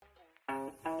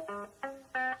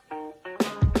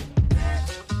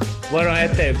Bueno,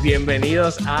 gente,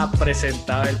 bienvenidos a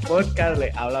Presentado el Podcast.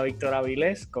 Les habla Víctor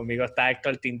Avilés. Conmigo está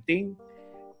Héctor Tintín,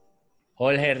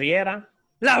 Jorge Riera,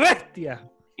 ¡la bestia!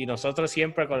 Y nosotros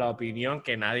siempre con la opinión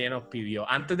que nadie nos pidió.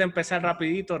 Antes de empezar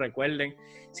rapidito, recuerden,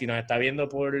 si nos está viendo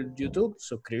por YouTube,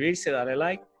 suscribirse, darle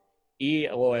like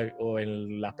o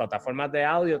en las plataformas de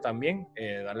audio también,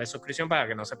 darle suscripción para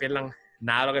que no se pierdan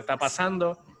nada de lo que está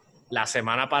pasando. La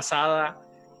semana pasada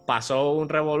pasó un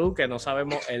revolú que no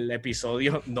sabemos, el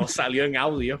episodio no salió en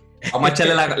audio. Vamos a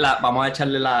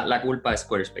echarle la culpa a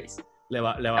Squarespace. Le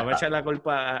vamos a echar la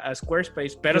culpa a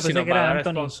Squarespace, pero si nos va a dar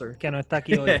Anthony, sponsor. que no está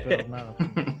aquí hoy, pero nada.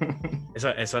 Eso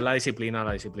es la disciplina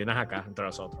es acá entre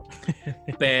nosotros.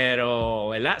 Pero,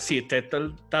 ¿verdad? Si usted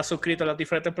está suscrito a las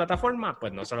diferentes plataformas,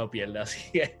 pues no se lo pierda.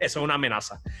 Así que eso es una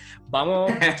amenaza.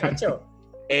 Vamos, muchachos.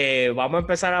 Vamos a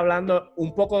empezar hablando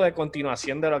un poco de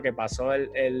continuación de lo que pasó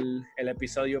el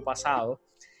episodio pasado.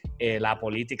 La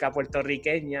política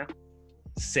puertorriqueña,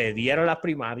 se dieron las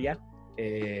primarias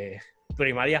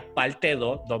parte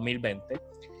 2, 2020.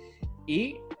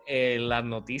 Y las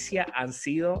noticias han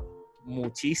sido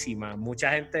muchísimas.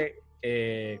 Mucha gente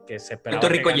que se esperaba. Puerto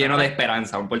Rico lleno de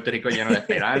esperanza, un Puerto Rico lleno de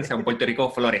esperanza, un Puerto Rico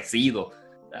florecido.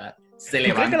 Se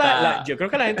levanta. Yo creo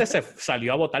que la gente se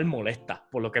salió a votar molesta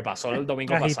por lo que pasó el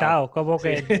domingo agitado, pasado. como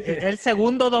que el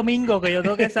segundo domingo que yo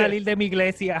tengo que salir de mi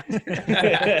iglesia.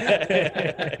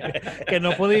 Que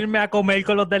no puedo irme a comer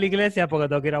con los de la iglesia porque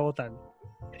tengo que ir a votar.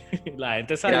 La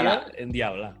gente salió en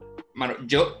diabla. Mano,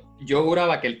 yo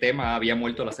juraba que el tema había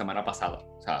muerto la semana pasada.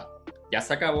 O sea, ya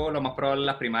se acabó, lo más probable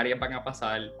las primarias van a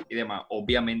pasar y demás.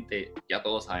 Obviamente, ya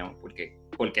todos sabemos por qué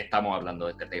estamos hablando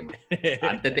de este tema.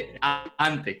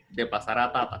 Antes de pasar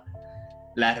a Tata,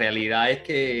 la realidad es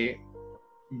que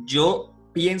yo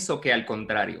pienso que al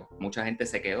contrario, mucha gente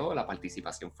se quedó, la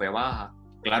participación fue baja.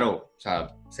 Claro, o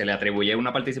sea, se le atribuye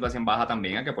una participación baja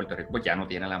también a que Puerto Rico pues, ya no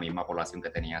tiene la misma población que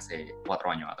tenía hace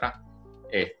 4 años atrás.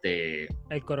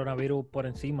 El coronavirus por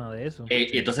encima de eso.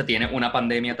 Y entonces tiene una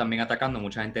pandemia también atacando,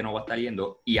 mucha gente no va a estar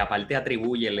yendo, y aparte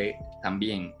atribúyele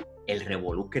también el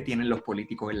revolú que tienen los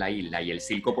políticos en la isla y el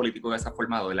circo político que se ha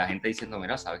formado de la gente diciendo,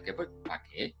 mira, ¿sabes qué? Pues,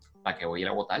 ¿para qué voy a ir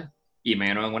a votar? Y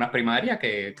menos en unas primarias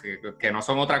que no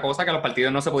son otra cosa, que los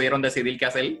partidos no se pudieron decidir qué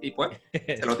hacer y pues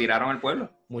se lo tiraron al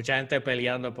pueblo. Mucha gente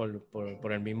peleando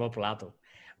por el mismo plato.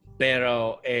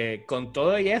 Pero con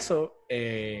todo y eso,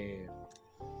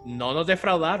 no nos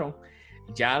defraudaron.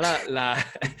 Ya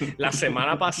la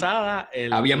semana pasada...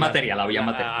 Había material.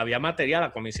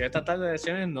 La Comisión Estatal de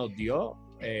Elecciones nos dio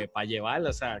para llevar,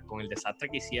 o sea, con el desastre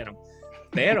que hicieron.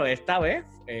 Pero esta vez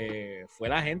fue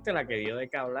la gente la que dio de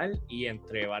qué hablar y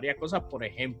entre varias cosas, por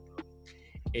ejemplo,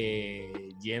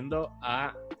 yendo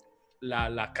a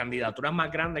las candidaturas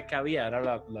más grandes que había, eran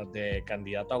las de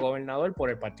candidato a gobernador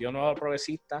por el Partido Nuevo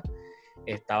Progresista.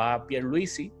 Estaba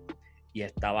Pierluisi y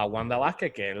estaba Wanda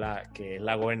Vázquez, que es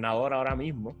la gobernadora ahora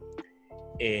mismo.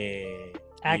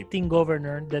 Acting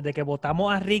governor, desde que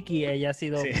votamos a Ricky, ella ha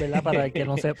sido, sí. ¿Verdad? Para el que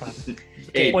no sepa.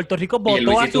 Puerto Rico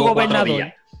votó a su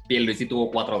gobernador. Pierluisi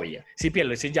tuvo 4 días. Sí,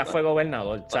 Pierluisi ya fue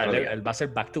gobernador. O sea, él va a ser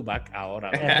back to back ahora.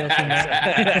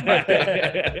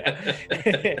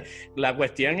 La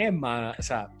cuestión es más, o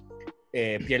sea,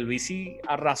 Pierluisi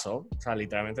arrasó, o sea,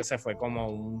 literalmente se fue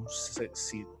como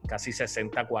casi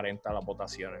 60-40 las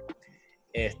votaciones.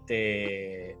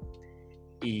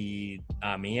 Y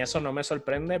a mí eso no me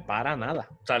sorprende para nada.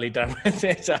 O sea,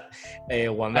 literalmente,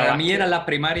 para mí eran las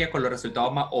primarias con los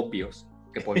resultados más obvios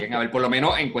que podían haber, por lo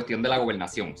menos en cuestión de la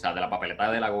gobernación, o sea, de la papeleta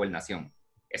de la gobernación.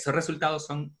 Esos resultados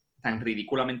son tan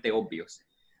ridículamente obvios,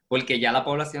 porque ya la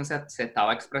población se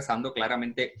estaba expresando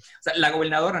claramente. O sea, la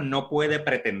gobernadora no puede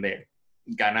pretender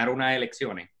ganar unas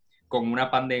elecciones con una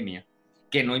pandemia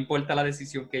que no importa la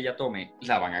decisión que ella tome,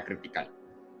 la van a criticar.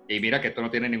 Y mira que esto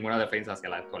no tiene ninguna defensa hacia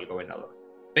la actual gobernadora.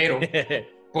 Pero,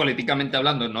 políticamente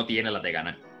hablando, no tiene las de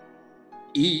ganar.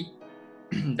 Y,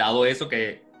 dado eso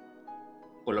que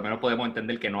por lo menos podemos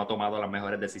entender que no ha tomado las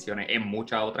mejores decisiones en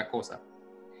muchas otras cosas,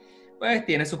 pues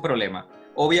tiene sus problemas.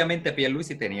 Obviamente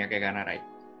Pierluisi tenía que ganar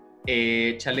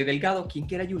ahí. Charlie Delgado, ¿quién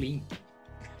quiere a Yulín?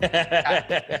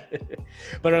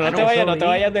 Pero no te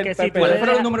vayas del PP. ¿Cuáles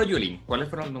fueron los números de Yulín?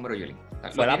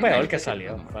 Fue la peor que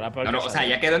salió. O sea,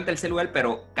 ya quedó en tercer lugar,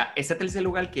 pero ese tercer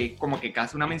lugar que como que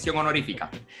casi una mención honorífica.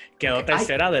 Quedó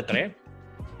tercera de 3.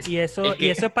 Y eso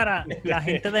es para la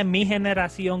gente de mi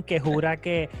generación que jura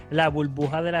que la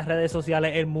burbuja de las redes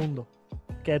sociales es el mundo.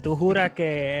 Que tú juras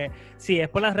que si es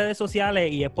por las redes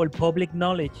sociales y es por public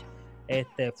knowledge,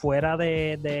 fuera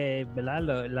de ¿verdad?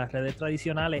 Las redes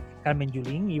tradicionales, Carmen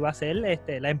Yulín iba a ser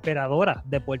la emperadora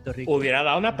de Puerto Rico. Hubiera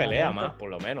dado una pelea más, por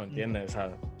lo menos, ¿entiendes? O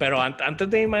sea, pero antes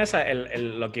de irme a esa,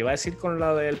 lo que iba a decir con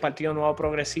lo del Partido Nuevo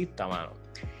Progresista, mano,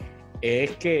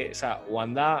 es que, o sea,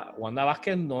 Wanda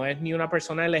Vázquez no es ni una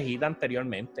persona elegida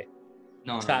anteriormente.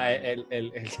 No, o sea,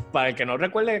 para el que no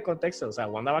recuerde el contexto, o sea,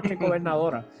 Wanda Vázquez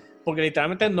gobernadora, porque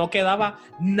literalmente no quedaba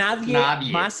nadie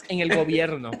más en el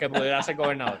gobierno que pudiera ser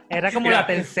gobernador. Era como la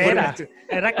tercera.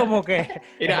 Era como que...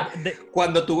 Mira,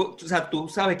 cuando tú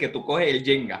sabes que tú coges el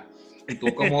Jenga y tú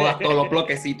acomodas todos los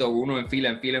bloquecitos, uno en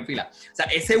fila. O sea,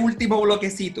 ese último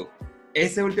bloquecito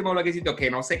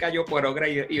que no se cayó por obra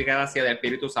y gracia del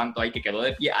Espíritu Santo, ahí que quedó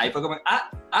de pie, ahí fue como,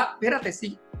 espérate,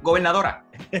 sí, gobernadora.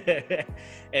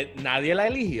 Nadie la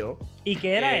eligió. ¿Y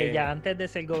qué era ella antes de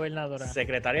ser gobernadora?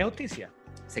 Secretaria de Justicia.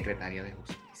 Secretaria de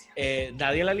Justicia.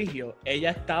 Nadie la eligió. Ella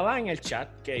estaba en el chat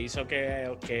que hizo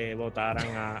que votaran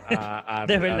a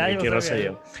de verdad, Ricky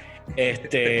Rosselló.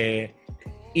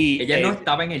 Y ella no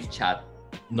estaba en el chat.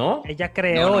 ¿No? Ella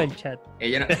creó el chat.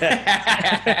 Ella no...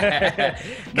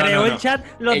 creó el chat.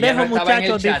 Los ella dejo,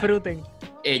 muchachos, disfruten.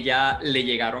 Ella le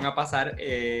llegaron a pasar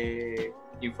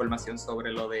información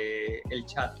sobre lo del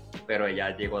chat, pero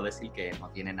ella llegó a decir que no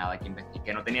tiene nada que investigar,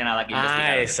 que no tenía nada que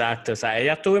investigar. Exacto. O sea,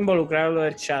 ella estuvo involucrada en lo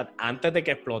del chat antes de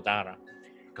que explotara.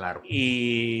 Claro.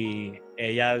 Y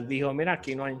ella dijo, mira,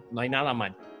 aquí no hay nada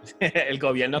mal. El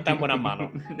gobierno está en buenas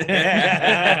manos.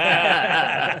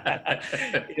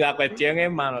 Y la cuestión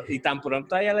es, mano, y tan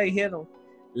pronto a ella le dijeron,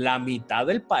 la mitad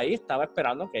del país estaba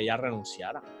esperando que ella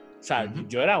renunciara. O sea,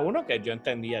 yo era uno que yo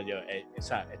entendía, o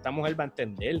sea, esta mujer va a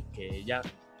entender que ella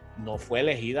no fue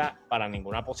elegida para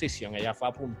ninguna posición, ella fue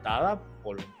apuntada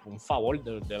por un favor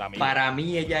de la misma. Para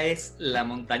mí ella es la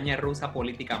montaña rusa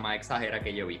política más exagerada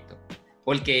que yo he visto,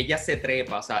 porque ella se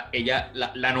trepa, o sea, ella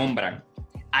la nombran.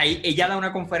 Ahí, ella da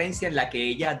una conferencia en la que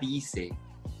ella dice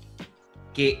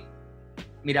que,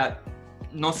 mira,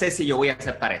 no sé si yo voy a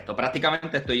aceptar esto.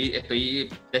 Prácticamente estoy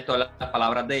de todas las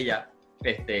palabras de ella,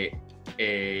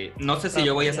 no sé si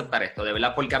yo voy a aceptar esto, de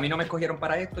verdad, porque a mí no me escogieron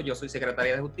para esto, yo soy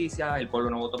secretaria de Justicia, el pueblo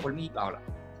no votó por mí, bla, bla.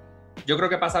 Yo creo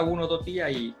que pasa 1 o 2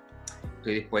 días y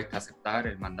estoy dispuesta a aceptar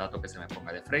el mandato que se me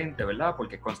ponga de frente, ¿verdad?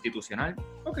 Porque es constitucional.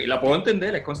 Ok, la puedo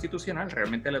entender, es constitucional,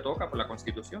 realmente le toca por la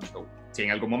Constitución. So, si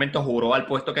en algún momento juró al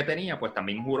puesto que tenía, pues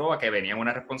también juró a que venían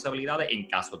unas responsabilidades en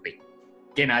caso de,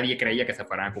 que nadie creía que se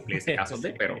fueran a cumplir ese caso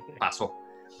de, pero pasó.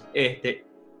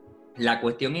 La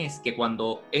cuestión es que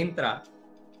cuando entra,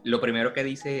 lo primero que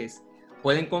dice es,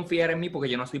 pueden confiar en mí porque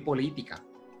yo no soy política.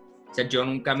 O sea, yo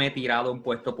nunca me he tirado a un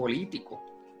puesto político.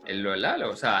 ¿Verdad?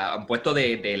 O sea, un puesto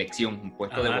de elección, un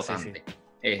puesto de votante.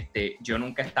 Sí. Yo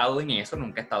nunca he estado en eso,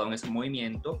 nunca he estado en ese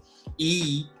movimiento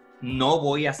y no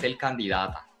voy a ser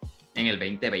candidata en el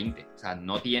 2020. O sea,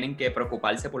 no tienen que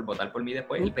preocuparse por votar por mí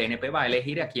después. El PNP va a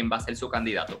elegir a quién va a ser su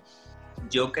candidato.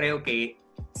 Yo creo que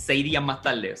 6 días más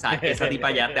tarde, o sea, esa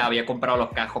tipa ya te había comprado los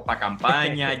cajos para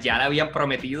campaña, ya le habían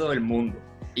prometido el mundo.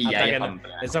 Y ya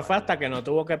eso fue hasta que no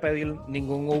tuvo que pedir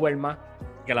ningún Uber más,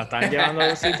 que la estaban llevando de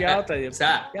un sitio a otro. Y o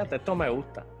sea, fíjate, esto me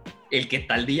gusta. El que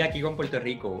está al día aquí con Puerto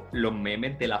Rico, los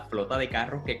memes de la flota de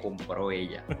carros que compró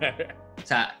ella. O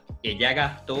sea, ella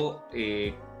gastó,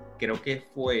 creo que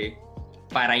fue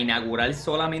para inaugurar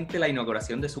solamente la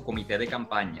inauguración de su comité de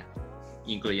campaña,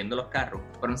 incluyendo los carros,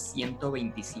 fueron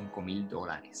 $125,000.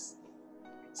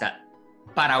 O sea,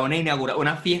 para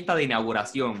una fiesta de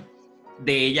inauguración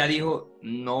de ella dijo,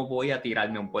 no voy a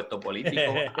tirarme un puesto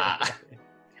político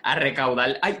a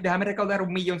recaudar, déjame recaudar $1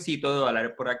 milloncito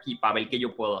por aquí para ver qué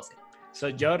yo puedo hacer.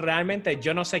 Yo realmente,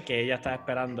 yo no sé qué ella estaba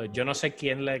esperando, yo no sé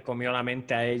quién le comió la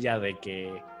mente a ella de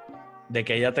que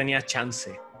ella tenía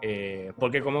chance.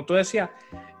 Porque como tú decías,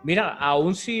 mira,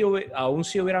 aún si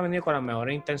hubiera venido con las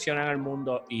mejores intenciones en el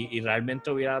mundo y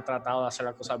realmente hubiera tratado de hacer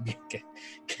las cosas bien,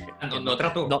 no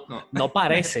trató. No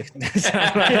parece.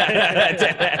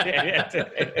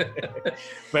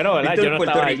 Pero, ¿verdad? Víctor, Yo no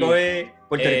Puerto estaba Rico allí.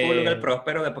 es un lugar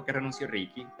próspero después que renunció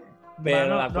Ricky.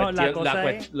 Pero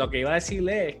lo que iba a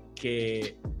decirle es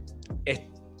que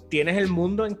tienes el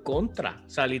mundo en contra. O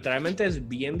sea, literalmente es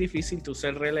bien difícil tú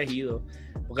ser reelegido,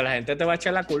 porque la gente te va a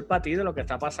echar la culpa a ti de lo que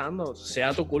está pasando,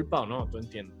 sea tu culpa o no, ¿tú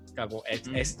entiendes?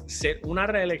 Es ser una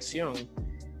reelección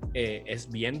es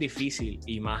bien difícil,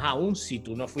 y más aún si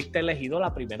tú no fuiste elegido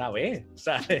la primera vez,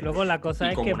 ¿sabes? Luego la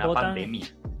cosa es que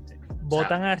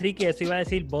votan a Ricky, eso iba a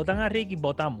decir, votan a Ricky,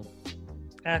 votamos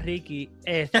a Ricky,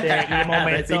 y de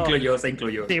momento se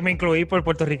incluyó. Sí, me incluí por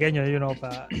puertorriqueño,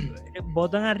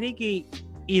 votan a Ricky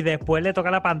y después le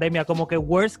toca la pandemia, como que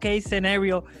worst case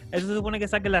scenario, eso se supone que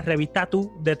saque la revista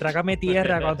Tú de Trágame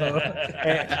Tierra, cuando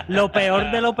lo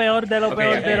peor de lo peor de lo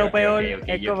peor de lo peor.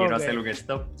 Yo quiero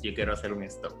hacer un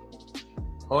stop,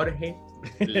 Jorge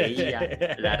leía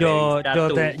la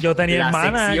revista yo tenía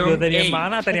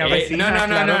hermana, tenía vecinas.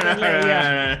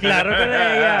 Claro que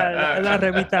leía la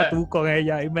revista Tú con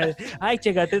ella. Y me ay,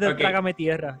 checate de Trágame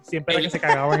Tierra. Siempre era que se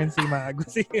cagaban encima, algo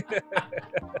así.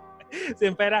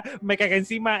 Siempre era, me cagué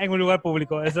encima en un lugar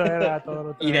público. Eso era todo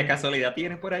lo que... Y de casualidad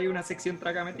tienes por ahí una sección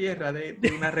Trágame Tierra de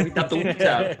una revista Tú. O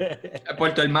sea,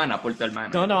 por tu hermana.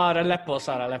 No, ahora es la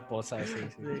esposa, sí.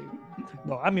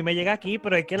 No, a mí me llega aquí,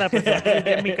 pero es que la persona que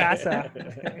vive en mi casa.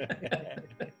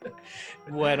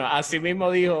 Bueno, así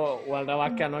mismo dijo Wanda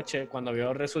Vázquez anoche cuando vio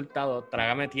el resultado,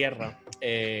 Trágame Tierra,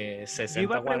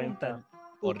 60-40.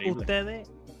 Horrible.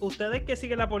 Ustedes que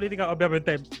siguen la política,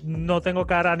 obviamente no tengo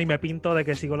cara ni me pinto de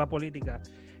que sigo la política.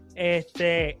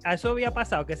 A eso había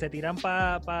pasado, que se tiran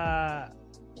para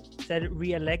ser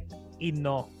reelect y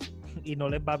no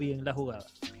les va bien la jugada.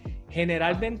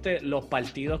 Generalmente los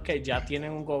partidos que ya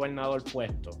tienen un gobernador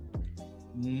puesto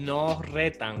no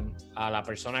retan a la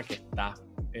persona que está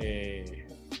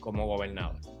como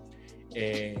gobernador.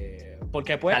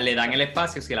 Porque pues, o sea, le dan el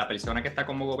espacio. Si la persona que está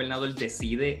como gobernador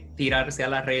decide tirarse a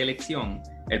la reelección,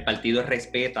 el partido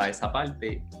respeta esa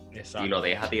parte. Exacto. Y lo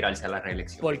deja tirarse a la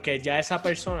reelección. Porque ya esa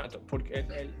persona, porque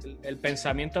el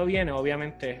pensamiento viene,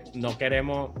 obviamente, no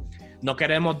queremos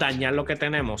dañar lo que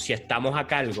tenemos. Si estamos a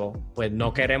cargo, pues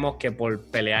no queremos que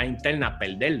por peleas internas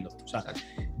perderlo. O sea,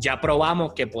 ya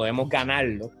probamos que podemos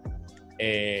ganarlo.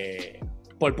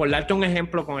 Por darte un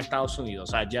ejemplo con Estados Unidos,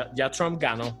 o sea, ya Trump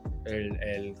ganó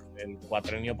el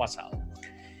cuatrienio pasado.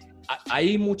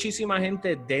 Hay muchísima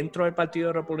gente dentro del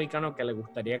Partido Republicano que le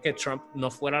gustaría que Trump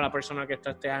no fuera la persona que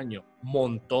está este año,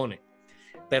 montones,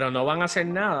 pero no van a hacer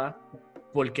nada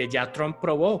porque ya Trump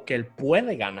probó que él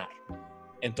puede ganar.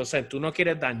 Entonces tú no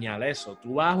quieres dañar eso,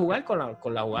 tú vas a jugar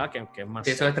con la jugada que es más...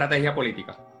 Eso es estrategia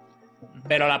política.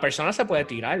 Pero la persona se puede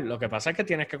tirar. Lo que pasa es que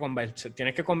tienes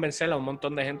que convencer a un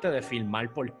montón de gente de firmar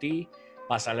por ti,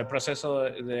 pasar el proceso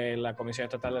de la Comisión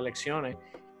Estatal de Elecciones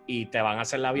y te van a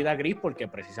hacer la vida gris porque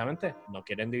precisamente no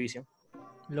quieren división.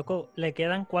 Loco, ¿le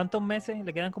quedan cuántos meses?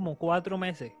 Le quedan como 4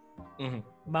 meses,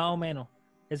 más o menos.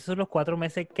 Esos son los 4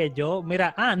 meses que yo...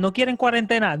 Mira, no quieren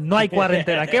cuarentena. No hay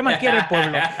cuarentena. ¿Qué más quiere el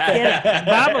pueblo?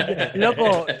 Vamos,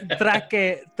 loco,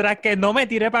 tras que no me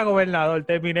tiré para gobernador,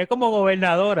 terminé como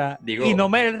gobernadora y no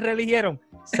me reeligieron.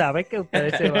 ¿Sabes que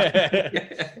ustedes se van?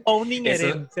 Owning it.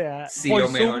 O sea, sí, por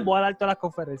Zoom voy a dar todas las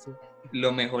conferencias.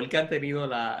 Lo mejor que han tenido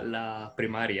la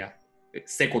primaria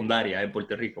secundaria en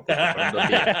Puerto Rico, porque fueron 2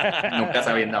 días, nunca se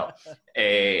habían dado,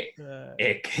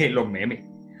 es que los memes.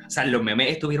 O sea, los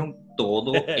memes estuvieron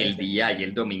todo el día y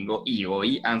el domingo y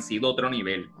hoy han sido otro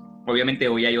nivel. Obviamente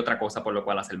hoy hay otra cosa por lo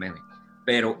cual hacer memes.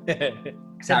 Pero,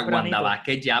 o sea, Wanda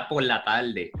Vázquez ya por la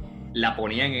tarde la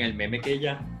ponían en el meme que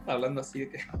ella está hablando así de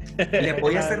que le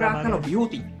voy a cerrar hasta los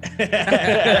beauty.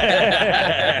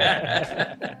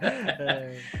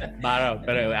 Bueno,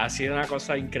 pero ha sido una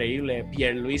cosa increíble.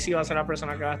 Pierluisi va a ser la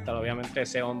persona que va a estar. Obviamente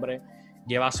ese hombre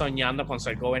lleva soñando con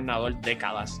ser gobernador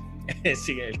décadas.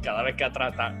 Sí, cada vez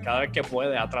que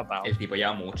puede ha tratado. El tipo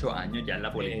lleva muchos años ya en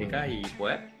la política y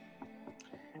pues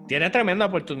tiene tremenda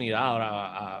oportunidad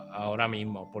ahora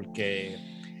mismo porque,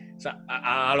 o sea,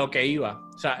 a lo que iba,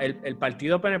 o sea, el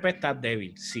partido PNP está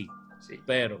débil, sí.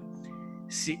 Pero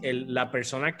si la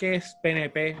persona que es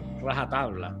PNP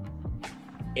rajatabla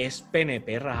es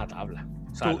PNP rajatabla,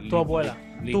 o sea, tu abuela,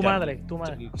 tu madre,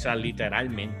 o sea,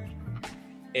 literalmente.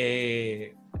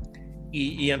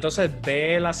 Y entonces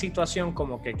ve la situación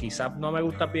como que quizás no me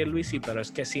gusta Pierluisi, pero es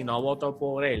que si no voto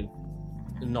por él,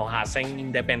 nos hacen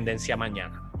independencia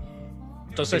mañana.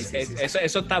 Entonces,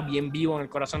 eso está bien vivo en el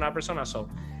corazón de la persona.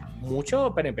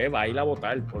 Mucho PNP va a ir a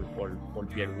votar por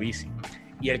Pierluisi.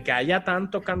 Y el que haya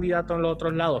tantos candidatos en los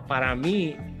otros lados, para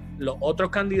mí, los otros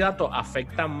candidatos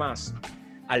afectan más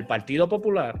al Partido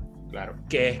Popular, claro,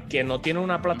 que no tiene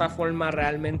una plataforma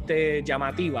realmente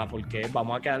llamativa, porque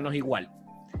vamos a quedarnos igual.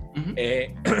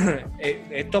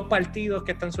 Estos partidos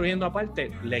que están surgiendo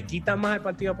aparte le quitan más al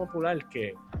Partido Popular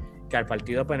que al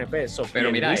Partido PNP.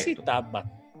 Pero mira,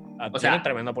 tiene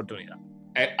tremenda oportunidad.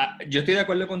 Yo estoy de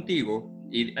acuerdo contigo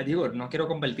y digo, no quiero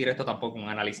convertir esto tampoco en un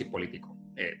análisis político.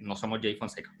 No somos Jay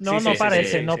Fonseca. No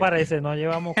parece, no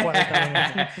llevamos 40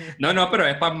 años. No, pero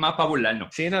es más para burlarnos.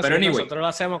 Pero anyway, nosotros lo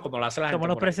hacemos como lo hace la gente. Como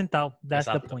nos presentado, that's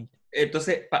the point.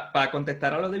 Entonces, para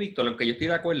contestar a lo de Víctor, lo que yo estoy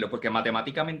de acuerdo, porque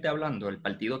matemáticamente hablando, el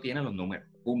partido tiene los números,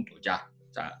 punto, ya.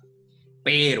 O sea,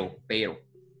 pero,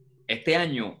 Este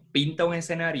año pinta un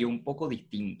escenario un poco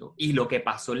distinto. Y lo que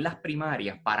pasó en las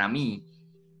primarias, para mí,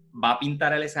 va a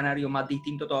pintar el escenario más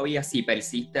distinto todavía si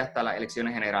persiste hasta las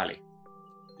elecciones generales.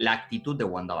 La actitud de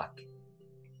Wanda Vázquez.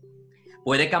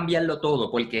 Puede cambiarlo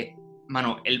todo porque,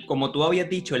 mano, como tú habías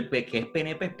dicho, el que es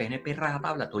PNP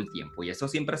rajatabla todo el tiempo. Y eso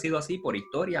siempre ha sido así por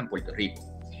historia en Puerto Rico.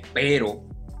 Pero,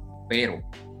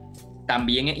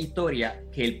 también es historia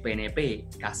que el PNP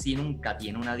casi nunca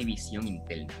tiene una división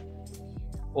interna.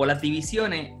 O las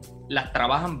divisiones las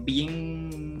trabajan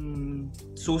bien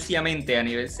suciamente a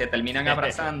nivel, se terminan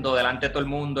abrazando delante de todo el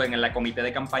mundo en la comité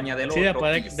de campaña del otro. Sí,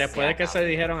 después de que se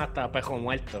dijeron hasta pejo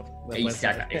muerto.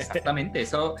 Exactamente,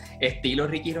 eso estilo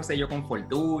Ricky Rosselló con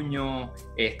Fortuño, o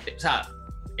sea,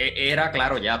 era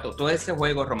claro ya, todo ese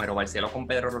juego, Romero Barceló con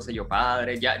Pedro Rosselló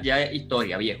padre, ya es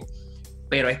historia, viejo.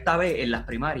 Pero esta vez en las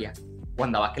primarias,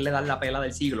 Wanda Vázquez le dan la pela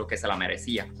del siglo, que se la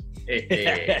merecía.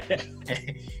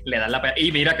 Le dan la pela.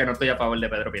 Y mira que no estoy a favor de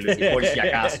Pedro Pierluisi, por si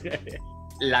acaso.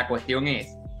 La cuestión es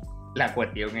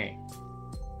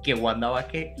que Wanda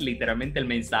Vázquez, literalmente el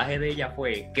mensaje de ella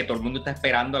fue que todo el mundo está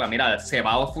esperando la mirada, se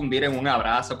va a fundir en un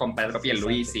abrazo con Pedro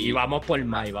Pierluisi. Y vamos por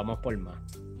más.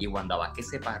 Y Wanda Vázquez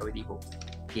se paró y dijo,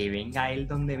 que venga él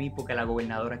donde mí porque la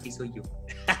gobernadora aquí soy yo.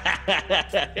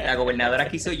 La gobernadora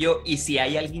aquí soy yo y si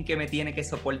hay alguien que me tiene que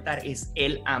soportar es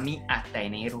él a mí hasta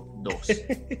enero 2.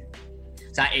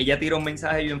 O sea, ella tira un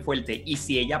mensaje bien fuerte y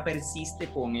si ella persiste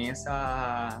con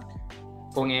esa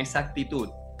actitud,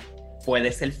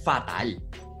 puede ser fatal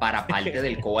para parte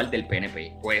del coal del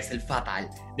PNP. Puede ser fatal.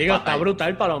 Digo, fatal. Está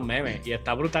brutal para los memes y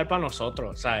está brutal para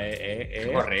nosotros. O sea,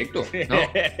 correcto. ¿No?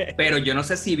 Pero yo no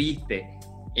sé si viste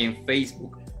en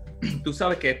Facebook, tú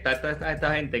sabes que está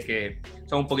esta gente que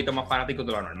son un poquito más fanáticos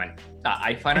de lo normal. O sea,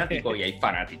 hay fanáticos y hay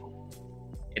fanáticos.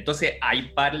 Entonces, hay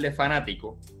par de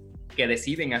fanáticos que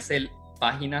deciden hacer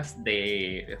páginas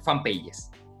de fanpages.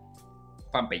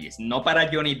 No para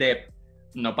Johnny Depp,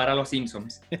 no para los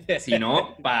Simpsons,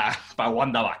 sino para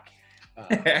Wanda Vázquez.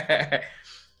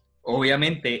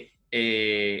 Obviamente,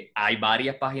 hay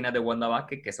varias páginas de Wanda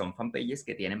Vázquez que son fanpages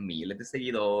que tienen miles de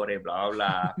seguidores, bla, bla,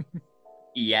 bla.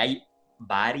 Y hay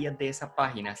varias de esas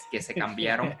páginas que se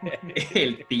cambiaron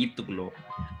el título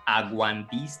a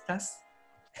Wandistas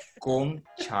con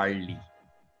Charlie.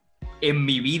 En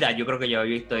mi vida yo creo que yo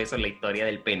había visto eso en la historia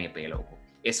del PNP, loco.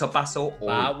 Eso pasó hoy.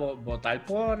 ¿Va a votar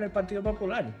por el Partido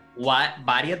Popular?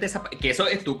 Varias de esas... Que eso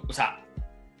es o sea,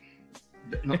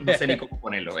 no sé ni cómo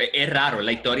ponerlo. Es raro,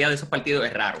 la historia de esos partidos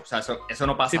es raro. O sea, eso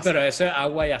no pasa así. Sí, pero eso es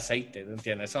agua y aceite, ¿te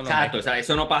entiendes? Eso no exacto, o sea,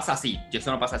 eso no pasa así.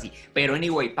 Pero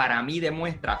anyway, para mí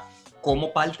demuestra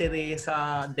cómo parte de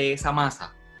esa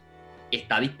masa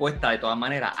está dispuesta de todas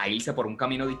maneras a irse por un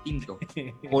camino distinto.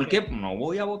 Porque no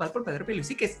voy a votar por Pedro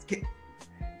Pierluisi, que se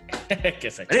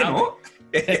chave. ¿No?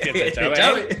 Que se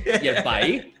chave. Y el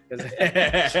país.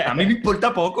 A mí me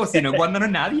importa poco, si no, cuando no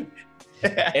es nadie.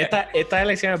 Estas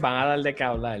elecciones van a dar de qué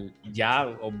hablar. Ya,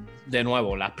 de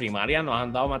nuevo, las primarias nos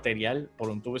han dado material por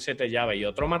un tubo y 7 llaves. Y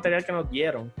otro material que nos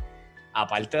dieron,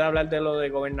 aparte de hablar de lo de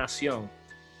gobernación,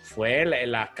 fue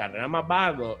las carreras más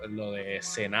bajas, lo de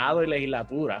Senado y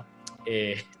legislatura.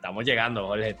 Estamos llegando,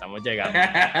 Jorge, estamos llegando.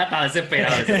 Está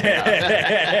desesperado.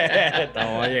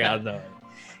 Estamos llegando.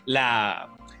 La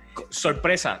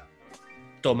sorpresa,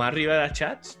 Tomás Rivera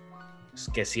Chats,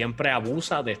 que siempre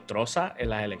abusa, destroza en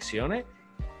las elecciones,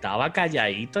 estaba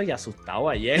calladito y asustado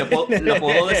ayer. Lo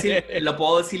puedo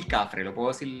decir cafre, lo puedo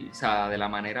decir, o sea, de la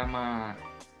manera más...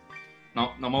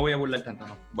 No me voy a burlar tanto,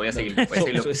 no. Voy a seguir.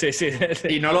 Sí.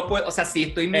 Y no lo puedo, o sea, si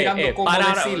estoy mirando cómo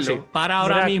decirlo. Para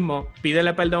ahora mismo,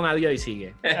 pídele perdón a Dios y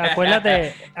sigue.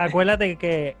 Acuérdate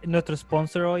que nuestro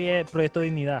sponsor hoy es Proyecto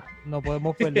Dignidad. No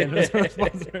podemos perder nuestro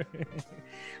sponsor.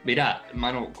 Mira,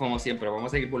 hermano, como siempre, vamos a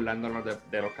seguir burlándonos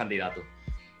de los candidatos.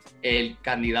 El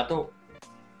candidato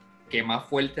que más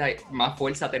fuerza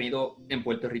ha tenido en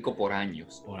Puerto Rico por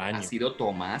años ha sido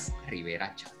Tomás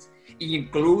Rivera Chats.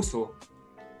 Incluso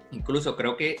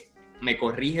creo que me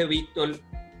corrige Víctor.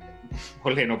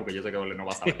 Jorge no, porque yo sé que Jorge no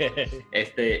va a saber.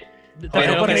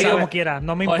 Pero corrige como quiera,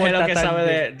 no me importa. Jorge lo que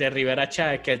sabe de Rivera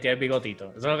Chá es que él tiene el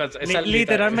bigotito.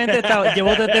 Literalmente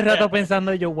llevo todo este rato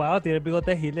pensando yo, wow, tiene el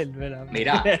bigote Hitler, ¿verdad?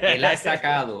 Mira, él ha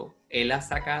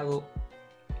sacado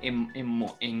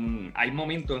hay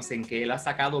momentos en que él ha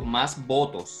sacado más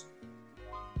votos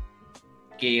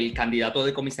que el candidato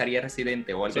de comisaría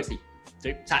residente o algo así.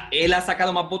 Sí. O sea, él ha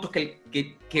sacado más votos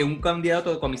que un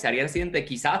candidato de comisaría residente,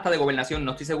 quizás hasta de gobernación,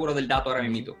 no estoy seguro del dato ahora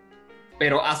mismo.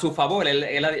 Pero a su favor,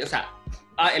 o sea,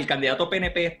 el candidato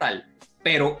PNP es tal,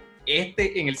 pero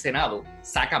en el Senado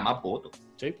saca más votos.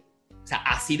 Sí. O sea,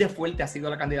 así de fuerte ha sido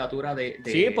la candidatura de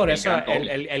sí, por eso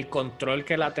el control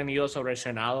que él ha tenido sobre el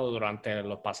Senado durante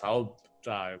los pasados, o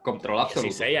sea, control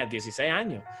absoluto. 16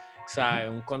 años. O sea,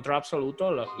 un control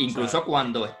absoluto. Incluso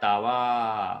cuando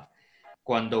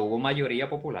hubo mayoría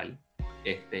popular,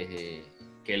 que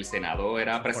el Senado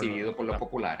era presidido por los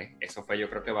populares, eso fue yo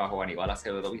creo que bajo Aníbal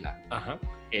Acevedo Vilá. Ajá.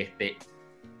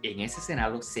 En ese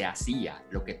Senado se hacía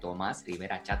lo que Tomás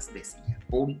Rivera Chats decía,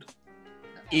 punto.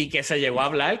 Y que se llegó a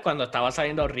hablar cuando estaba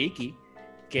saliendo Ricky,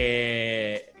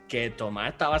 que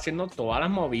Tomás estaba haciendo todas las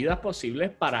movidas posibles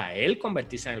para él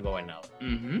convertirse en el gobernador.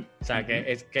 O sea,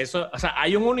 que eso, o sea,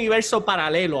 hay un universo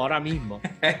paralelo ahora mismo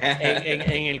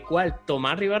en el cual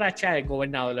Tomás Rivera Chats es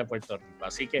gobernador de Puerto Rico.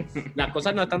 Así que las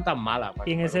cosas no están tan malas.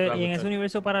 Y en ese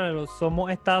universo paralelo, ¿somos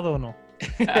Estado o no?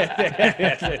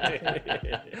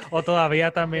 O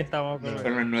todavía también estamos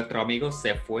pero nuestro amigo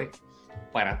se fue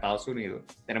para Estados Unidos.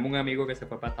 Tenemos un amigo que se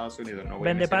fue para Estados Unidos, no voy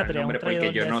a mencionar el nombre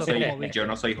porque yo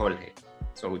no soy Jorge.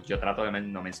 Yo trato de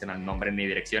no mencionar nombres ni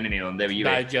direcciones ni dónde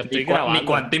vive, ni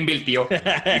cuánto invirtió.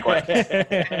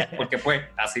 Porque pues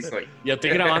así soy. Yo estoy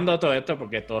grabando todo esto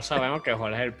porque todos sabemos que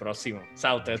Jorge es el próximo. O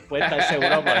sea, ustedes pueden estar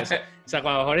seguros por eso. O sea,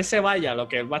 cuando Jorge se vaya, lo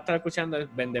que él va a estar escuchando es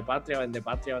Vende Patria, Vende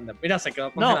Patria, Vende... Mira, se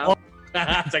quedó congelado.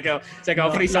 Se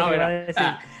quedó frisado,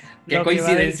 ¿verdad? Qué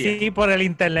coincidencia. Sí, por el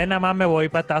internet nada más me voy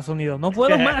para Estados Unidos. No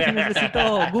puedo más,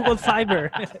 necesito Google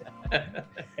Fiber.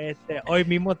 Hoy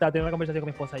mismo estaba teniendo una conversación con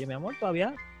mi esposa. Yo, mi amor,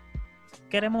 todavía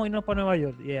queremos irnos para Nueva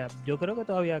York. Yeah, yo creo que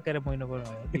todavía queremos irnos para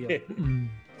Nueva York.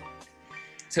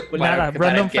 Pues nada,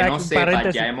 para el que no sepa,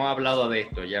 ya hemos hablado de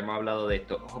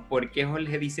esto. ¿Por qué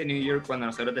Jorge dice New York cuando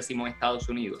nosotros decimos Estados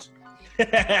Unidos?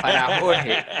 Para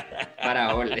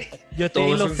Jorge. Yo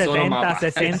estoy en los 70,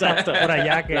 60 por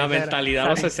allá. La mentalidad de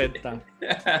los 60.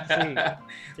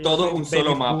 Sí. Todo un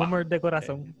solo mapa. Boomer de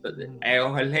corazón.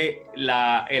 Jorge,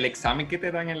 el examen que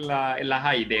te dan en la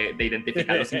high de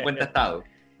identificar los 50 estados,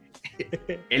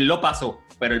 él lo pasó,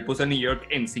 pero él puso New York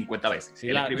en 50 veces. Sí,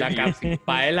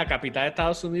 para él la capital de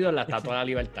Estados Unidos es la Estatua de la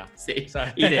Libertad. Sí,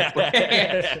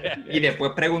 y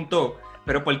después preguntó,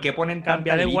 ¿pero por qué ponen tanta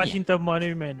Cambiar el línea? Washington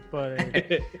Monument.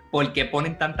 ¿Por qué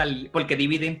ponen tanta ¿Por qué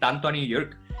dividen tanto a New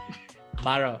York?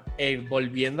 Claro,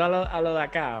 volviendo a lo de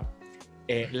acá,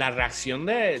 la reacción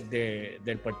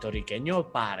del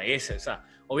puertorriqueño parece, o sea,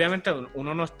 obviamente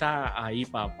uno no está ahí,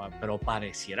 pero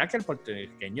pareciera que el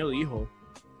puertorriqueño dijo,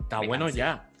 está bueno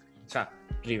ya. O sea,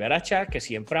 Rivera Chats, que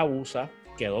siempre abusa,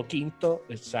 quedó quinto,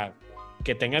 o sea,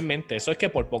 que tenga en mente, eso es que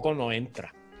por poco no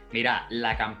entra. Mira,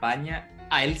 la campaña,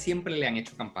 a él siempre le han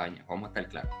hecho campaña, vamos a estar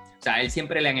claros. O sea, a él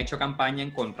siempre le han hecho campaña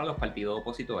en contra de los partidos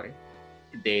opositores,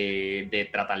 de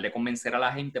tratar de convencer a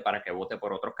la gente para que vote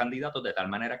por otros candidatos de tal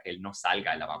manera que él no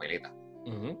salga en la papeleta.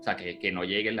 O sea, que no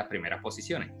llegue en las primeras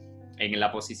posiciones. En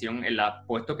la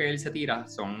puesto que él se tira,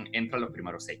 entran los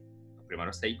primeros 6. Los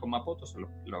primeros 6 con más votos son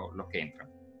los que entran.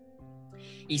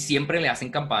 Y siempre le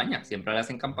hacen campaña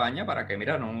para que,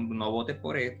 mira, no votes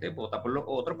por vota por los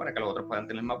otros para que los otros puedan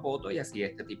tener más votos y así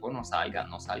este tipo no salga.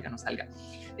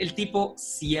 El tipo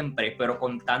siempre, pero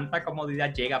con tanta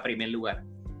comodidad, llega a primer lugar.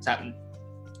 O sea,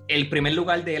 el primer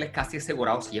lugar de él es casi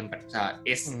asegurado siempre. O sea,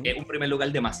 es un primer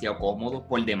lugar demasiado cómodo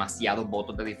por demasiados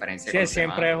votos de diferencia. Sí,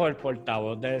 siempre es el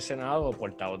portavoz del Senado o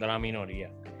portavoz de la minoría.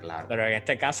 Claro. Pero en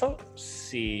este caso,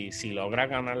 si logra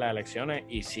ganar las elecciones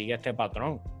y sigue este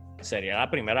patrón, sería la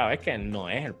primera vez que él no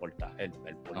es el portavoz.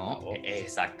 No,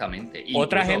 exactamente.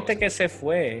 Otra gente que se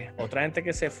fue,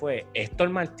 Héctor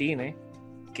Martínez,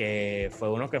 que fue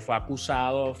uno que fue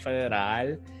acusado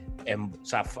federal. O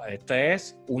sea, esto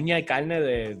es uña y carne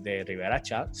de Rivera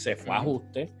Chats, se fue a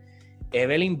ajuste.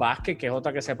 Evelyn Vázquez, que es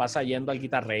otra que se pasa yendo al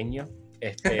guitarreño.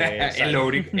 Es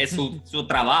su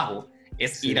trabajo,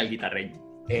 es ir al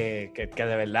guitarreño. Que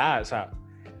de verdad, o sea,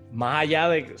 más allá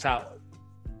de, o sea,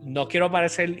 no quiero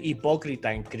parecer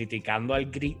hipócrita en criticando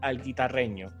al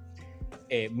guitarreño,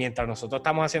 mientras nosotros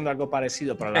estamos haciendo algo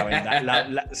parecido, pero la verdad,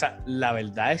 la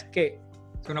verdad es que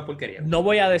es una porquería. No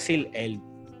voy a decir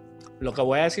lo que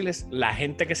voy a decir es la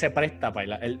gente que se presta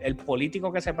para el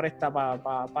político que se presta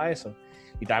para eso,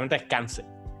 literalmente es cáncer.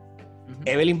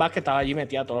 Evelyn Vázquez estaba allí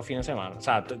metida todos los fines de semana. O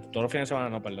sea, todos los fines de semana,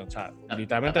 no, perdón. O sea,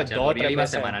 literalmente 2 o 3 iba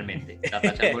veces. semanalmente.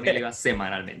 Tata Charboniel iba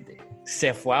semanalmente.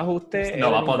 Se fue a ajuste.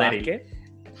 No va a poder ir.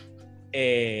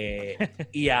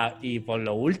 Y por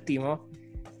lo último,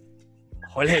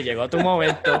 Jorge, llegó tu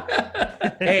momento.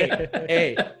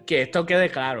 Que esto quede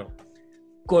claro.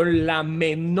 Con la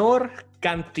menor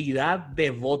cantidad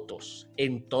de votos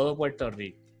en todo Puerto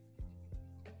Rico,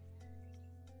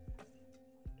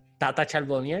 Tata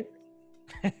Charboniel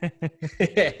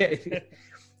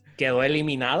quedó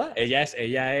eliminada. Ella es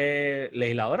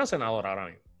legisladora o senadora ahora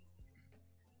mismo.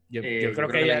 Yo creo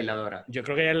que ella es legisladora. Yo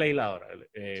creo que ella es legisladora.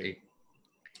 Sí.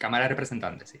 Cámara de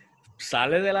Representantes, sí.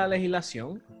 Sale de la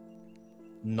legislación,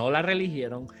 no la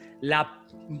reeligieron.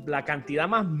 La cantidad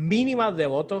más mínima de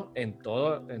votos de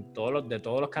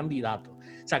todos los candidatos.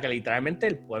 O sea, que literalmente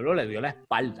el pueblo le dio la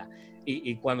espalda.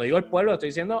 Y cuando digo el pueblo, estoy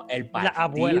diciendo el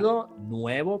Partido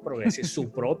Nuevo Progresista,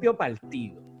 su propio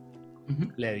partido.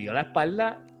 Le dio la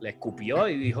espalda, le escupió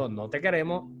y dijo, no te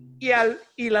queremos. Y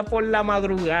por la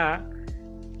madrugada,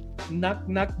 knock,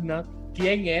 knock, knock,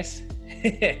 ¿quién es?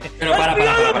 Pero para.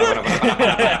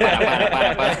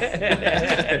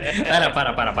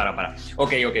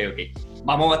 Ok.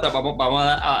 Vamos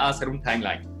a hacer un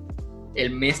timeline.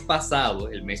 El mes pasado,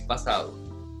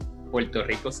 Puerto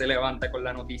Rico se levanta con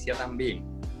la noticia también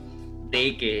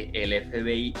de que el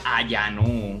FBI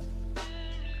allanó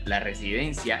la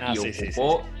residencia y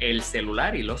ocupó el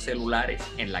celular y los celulares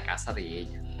en la casa de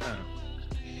ella.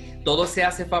 Todo se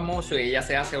hace famoso y ella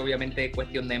se hace obviamente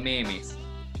cuestión de memes,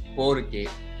 porque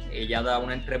ella da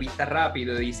una entrevista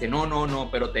rápido y dice, no,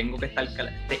 pero tengo que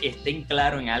estén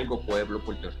claro en algo, pueblo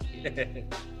puertorriqueño.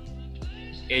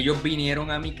 Ellos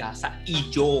vinieron a mi casa y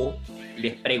yo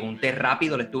les pregunté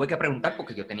rápido, les tuve que preguntar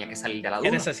porque yo tenía que salir de la duda.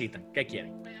 ¿Qué necesitan? ¿Qué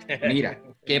quieren? Mira,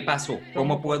 ¿qué pasó?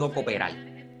 ¿Cómo puedo cooperar?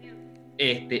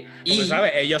 Y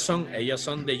sabes, ellos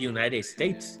son de United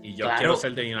States y yo quiero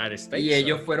ser de United States. Y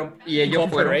ellos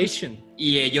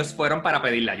fueron para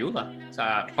pedirle ayuda. O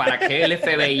sea, ¿para qué el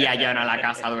FBI allana la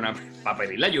casa para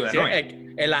pedirle ayuda? Sí, ¿no?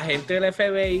 El agente del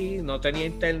FBI no tenía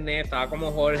internet, estaba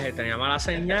como Jorge, tenía mala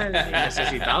señal y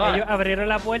necesitaba. Ellos abrieron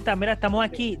la puerta, mira, estamos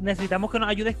aquí, necesitamos que nos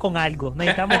ayudes con algo.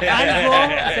 Necesitamos algo.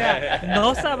 O sea,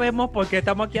 no sabemos por qué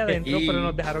estamos aquí adentro, pero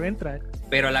nos dejaron entrar.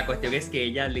 Pero la cuestión es que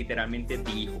ella literalmente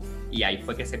dijo, y ahí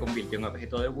fue que se convirtió en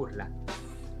objeto de burla,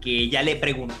 que ella le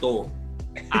preguntó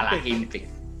a la gente.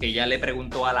 Ella le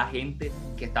preguntó a la gente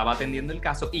que estaba atendiendo el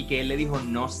caso y que él le dijo,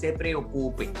 no se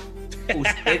preocupe,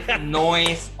 usted no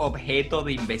es objeto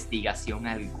de investigación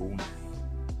alguna.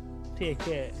 Sí, es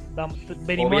que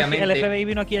venimos aquí, el FBI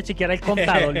vino aquí a chequear el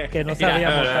contador, que no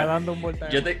sabíamos, está dando un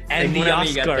voltaje. Yo tengo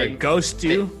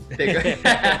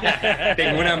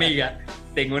una amiga,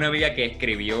 tengo una amiga que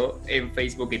escribió en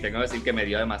Facebook y tengo que decir que me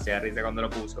dio demasiada risa cuando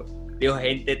lo puso. Dijo,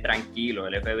 gente, tranquilo,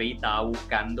 el FBI estaba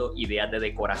buscando ideas de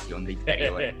decoración de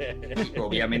interior. Y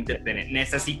obviamente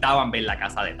necesitaban ver la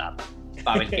casa de Tata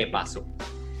para ver qué pasó.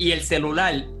 Y el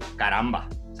celular, caramba,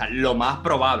 o sea, lo más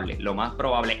probable,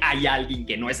 hay alguien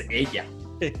que no es ella.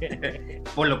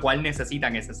 Por lo cual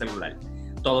necesitan ese celular.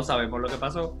 Todos sabemos lo que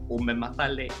pasó. Un mes más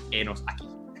tarde, enos aquí.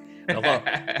 Loco,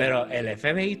 pero el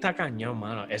FBI está cañón,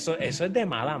 mano. Eso es de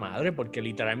mala madre, porque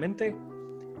literalmente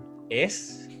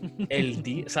es el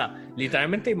día. O sea,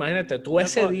 literalmente imagínate, tú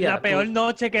ese día. La peor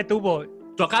noche que tuvo.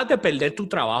 Tú acabas de perder tu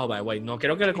trabajo, by the way. No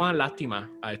quiero que le cojan lástima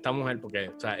a esta mujer, porque,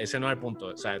 o sea, ese no es el punto.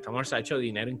 O sea, esta mujer se ha hecho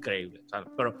dinero increíble. O sea,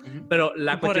 pero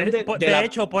la cuestión de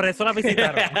hecho, por eso la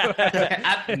visitaron.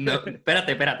 No,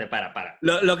 espérate, para.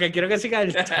 Lo que quiero que siga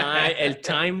el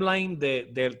timeline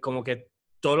de como que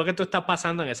todo lo que tú estás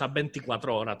pasando en esas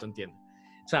 24 horas, ¿tú entiendes?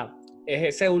 O sea,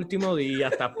 es ese último día,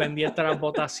 estás pendiente de las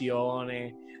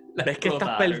votaciones, ves que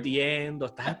estás perdiendo,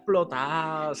 estás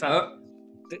explotado, o sea,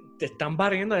 te están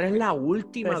barriendo, eres la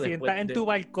última. Te sientas en tu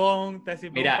balcón, te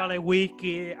sirves un par de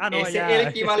whisky.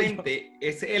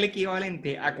 Es el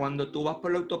equivalente a cuando tú vas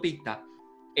por la autopista,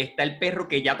 está el perro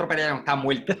que ya atropellaron, está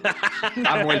muerto.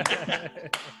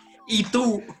 Y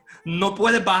tú no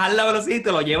puedes bajar la velocidad y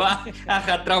te lo llevas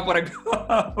arrastrado por el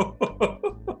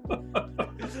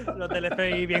Los del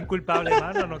FBI bien culpables,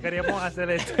 mano. No queríamos hacer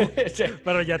esto.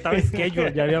 Pero ya estaba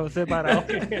schedule, ya habíamos separado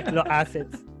los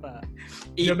assets.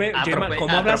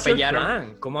 ¿Cómo habrá sido el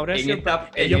plan? ¿Cómo habrá sido el plan?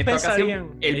 Ellos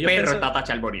pensarían... El perro está Tata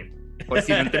Charbonnier, por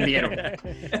si no entendieron.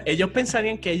 Ellos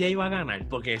pensarían que ella iba a ganar,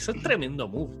 porque eso es tremendo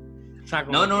move. O sea,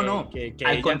 no.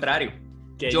 Al contrario.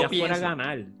 Que ella fuera a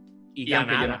ganar. Y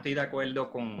aunque yo no estoy de acuerdo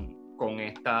con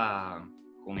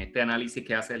este análisis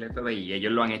que hace el FBI,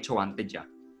 ellos lo han hecho antes ya.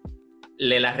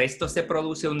 El arresto se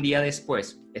produce un día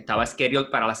después. Estaba scheduled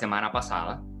para la semana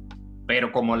pasada,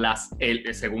 pero como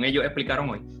según ellos explicaron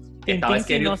hoy, estaba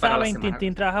scheduled si no para saben, la semana.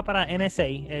 Tintín trabaja para NSA.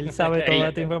 Él sabe toda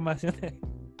esta información.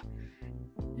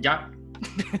 Ya.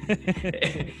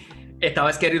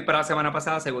 Estaba scheduled para la semana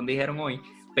pasada, según dijeron hoy.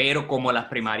 Pero como las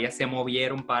primarias se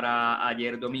movieron para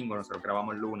ayer domingo, nosotros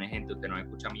grabamos el lunes, gente, usted nos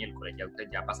escucha miércoles,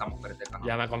 ya pasamos por este canal.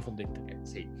 Ya me confundiste.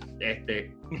 Sí.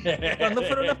 ¿Cuándo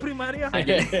fueron las primarias?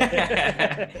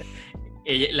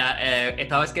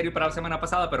 Estaba scheduled para la semana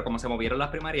pasada, pero como se movieron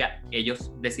las primarias,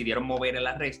 ellos decidieron mover el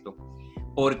arresto.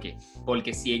 ¿Por qué?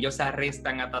 Porque si ellos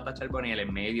arrestan a Tata Charbonnier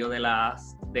en medio de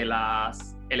las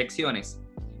elecciones,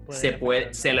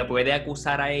 se le puede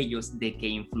acusar a ellos de que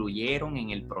influyeron en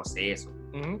el proceso,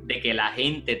 de que la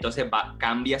gente entonces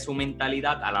cambia su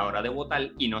mentalidad a la hora de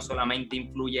votar y no solamente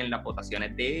influye en las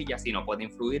votaciones de ella, sino puede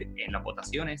influir en las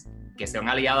votaciones que son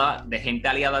aliadas de gente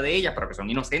aliada de ella, pero que son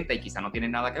inocentes y quizá no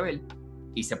tienen nada que ver,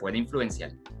 y se puede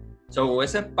influenciar. So,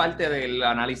 esa es parte del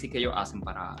análisis que ellos hacen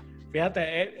para...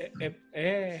 Fíjate,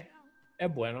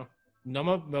 es bueno. No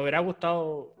me hubiera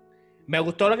gustado... Me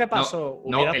gustó lo que pasó.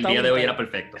 No, el día de hoy era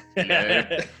perfecto.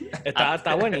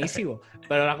 Está buenísimo.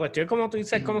 Pero la cuestión, como tú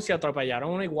dices, es como si atropellaron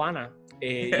una iguana.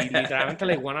 Y literalmente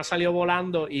la iguana salió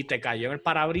volando y te cayó en el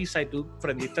parabrisas y tú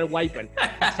prendiste el wiper.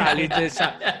 O sea,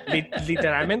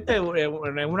 literalmente es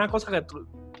una cosa que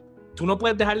tú no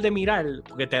puedes dejar de mirar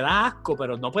porque te da asco,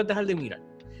 pero no puedes dejar de mirar.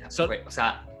 O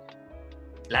sea,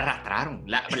 la arrastraron,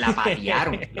 la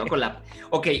patearon. Loco,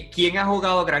 Ok, ¿quién ha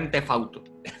jugado Grand Theft Auto?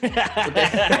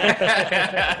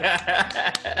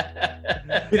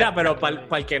 Mira, pero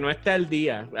para el que no esté al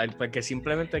día, para el que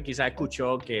simplemente quizás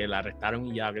escuchó que la arrestaron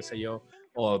y ya, qué sé yo,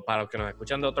 o para los que nos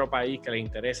escuchan de otro país que les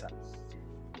interesa,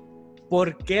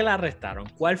 ¿por qué la arrestaron?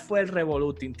 ¿Cuál fue el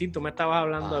revolú? Tintín, tú me estabas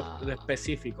hablando de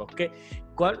específicos.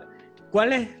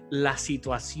 ¿Cuál es la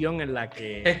situación en la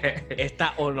que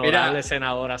esta honorable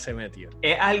senadora se metió?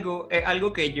 Es algo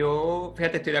que yo,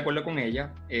 fíjate, estoy de acuerdo con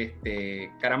ella.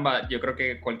 Caramba, yo creo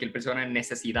que cualquier persona en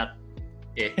necesidad,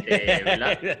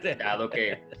 ¿verdad? Dado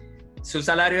que su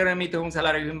salario ahora mismo es un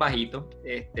salario bien bajito,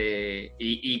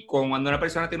 y cuando una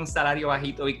persona tiene un salario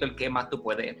bajito, Víctor, ¿qué más tú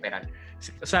puedes esperar?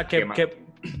 O sea,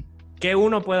 ¿qué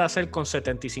uno puede hacer con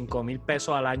 75 mil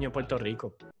pesos al año en Puerto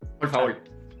Rico? Por favor,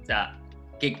 o sea...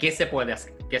 ¿Qué se puede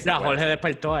hacer? Jorge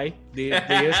despertó ahí.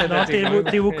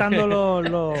 Estoy buscando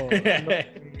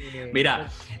Mira,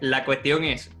 la cuestión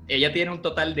es, ella tiene un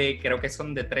total de, creo que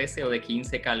son de 13 o de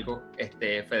 15 cargos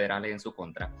federales en su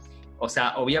contra. O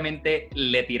sea, obviamente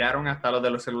le tiraron hasta lo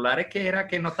de los celulares,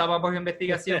 que no estaba bajo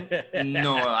investigación.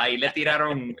 No, ahí le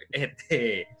tiraron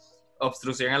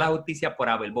obstrucción a la justicia por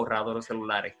haber borrado los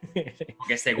celulares.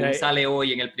 Porque según sale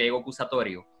hoy en el pliego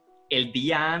acusatorio, el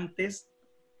día antes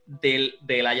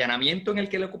del allanamiento en el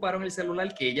que le ocuparon el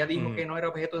celular, que ella dijo que no era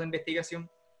objeto de investigación,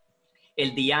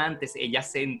 el día antes ella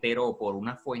se enteró por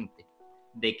una fuente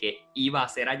de que iba a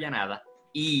ser allanada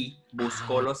y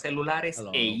buscó los celulares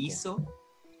e hizo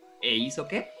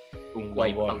 ¿qué? Un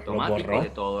wipe automático de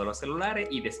todos los celulares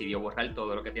y decidió borrar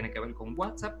todo lo que tiene que ver con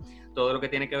WhatsApp, todo lo que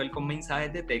tiene que ver con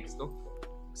mensajes de texto.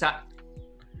 O sea,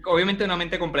 obviamente una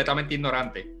mente completamente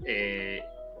ignorante.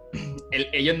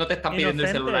 Ellos no te están pidiendo el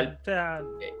celular. O sea,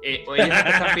 ellos no te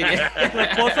están pidiendo. Tu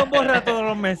esposo borra todos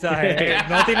los mensajes.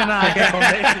 No tiene nada que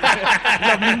esconder.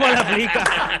 Lo mismo le aplica.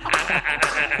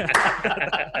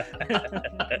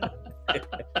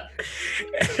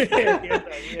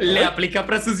 Le aplica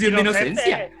presunción de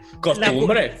inocencia.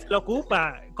 Costumbre. Lo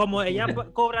ocupa. Como ella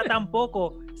cobra tan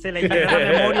poco, se le llena la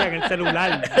memoria en el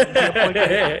celular.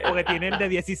 Porque tiene el de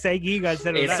 16 gigas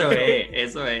el celular.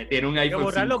 Eso es. Tiene un iPhone 5.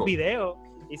 Borrar los videos.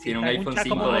 Y si tiene un iPhone 5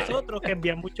 como nosotros, que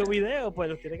envían muchos videos, pues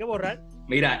los tiene que borrar.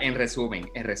 Mira, en resumen,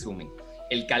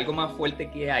 el cargo más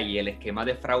fuerte que hay, el esquema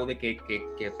de fraude que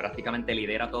prácticamente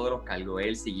lidera todos los cargos, es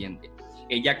el siguiente.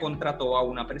 Ella contrató a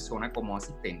una persona como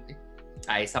asistente.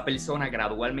 A esa persona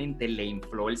gradualmente le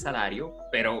infló el salario,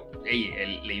 pero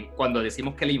cuando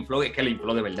decimos que le infló, es que le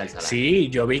infló de verdad el salario. Sí,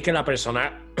 yo vi que la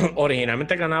persona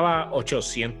originalmente ganaba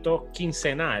 800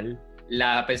 quincenal.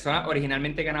 La persona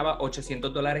originalmente ganaba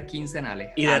 $800 quincenales.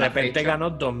 Y de repente ganó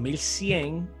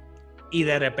 2,100 y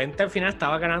de repente al final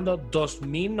estaba ganando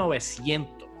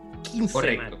 2,900. Quincenal.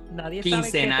 Correcto. Nadie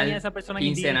sabe qué tenía esa persona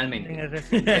quincenalmente.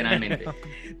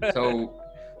 So,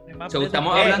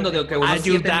 estamos hablando de que unos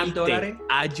 $7,000.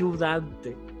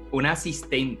 Ayudante. Un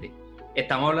asistente.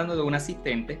 Estamos hablando de un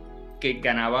asistente que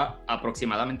ganaba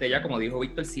aproximadamente, ya como dijo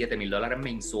Víctor, $7,000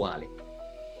 mensuales.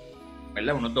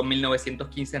 ¿Verdad? Unos 2,900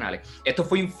 quincenales. Esto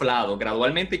fue inflado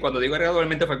gradualmente, y cuando digo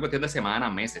gradualmente fue cuestión de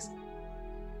semanas, meses.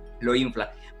 Lo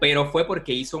infla. Pero fue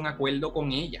porque hizo un acuerdo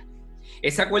con ella.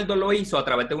 Ese acuerdo lo hizo a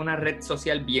través de una red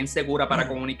social bien segura para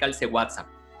comunicarse, WhatsApp.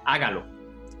 Hágalo.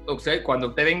 O sea, cuando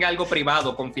usted tenga algo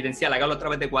privado, confidencial, hágalo a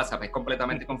través de WhatsApp. Es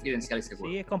completamente confidencial y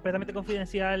seguro. Sí, es completamente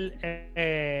confidencial.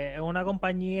 Es una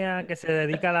compañía que se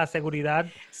dedica a la seguridad.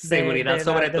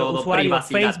 Sobre todo,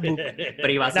 privacidad. Facebook.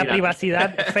 Privacidad. La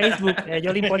privacidad, Facebook. A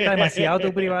ellos les importa demasiado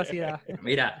tu privacidad.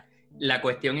 Mira, la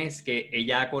cuestión es que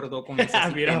ella acordó con ese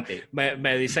asistente.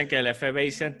 Me dicen que el FBI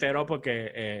se enteró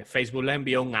porque Facebook les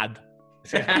envió un ad.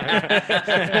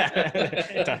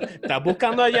 ¿Estás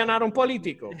buscando allanar a un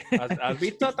político? ¿Has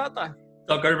visto a Tata?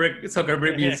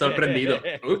 Zuckerberg bien sorprendido.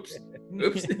 Ups.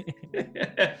 Ups.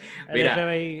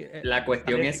 Mira, la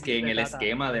cuestión es que en el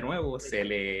esquema, de nuevo, se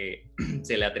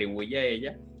le atribuye a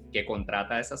ella que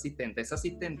contrata a esa asistente. Esa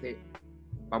asistente,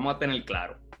 vamos a tener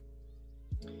claro,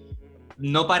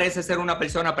 no parece ser una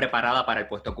persona preparada para el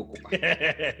puesto que ocupa.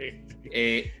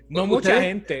 No mucha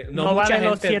gente. No vale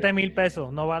los 7,000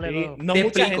 pesos. No vale no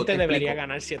mucha gente debería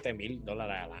ganar $7,000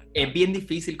 al año. Es bien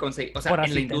difícil conseguir. O sea,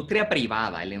 en la industria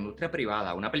privada,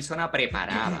 una persona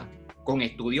preparada con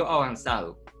estudios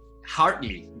avanzados,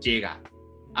 hardly llega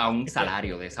a un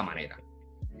salario de esa manera.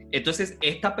 Entonces,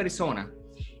 esta persona,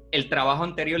 el trabajo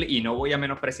anterior, y no voy a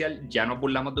menospreciar, ya nos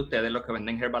burlamos de ustedes los que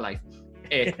venden Herbalife,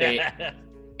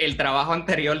 el trabajo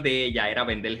anterior de ella era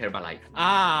vender Herbalife.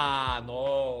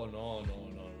 No.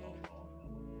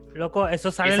 Loco,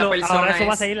 eso sale ahora eso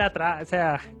va a seguir atrás, o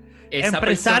sea,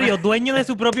 empresario, dueño de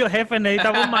su propio jefe,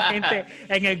 necesitamos más gente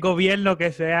en el gobierno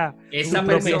que sea. Esa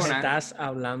persona, ¿estás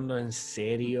hablando en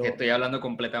serio? Estoy hablando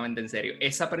completamente en serio.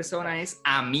 Esa persona es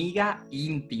amiga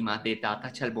íntima de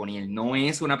Tata Charbonnier. No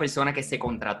es una persona que se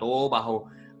contrató bajo,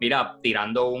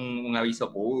 tirando un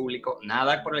aviso público,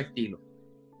 nada por el estilo.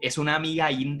 Es una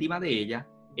amiga íntima de ella.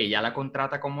 Ella la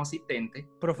contrata como asistente.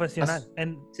 Profesional,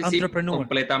 sí,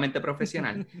 completamente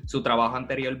profesional. Su trabajo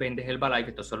anterior vende Herbalife.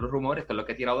 Estos son los rumores, esto es lo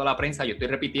que he tirado a la prensa. Yo estoy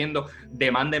repitiendo,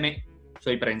 demándeme,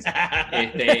 soy prensa.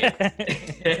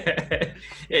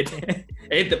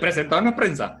 Presentado no es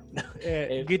prensa.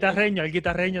 El guitarreño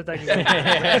está aquí.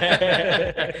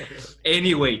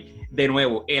 Anyway, de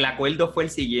nuevo, el acuerdo fue el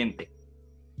siguiente.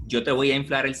 Yo te voy a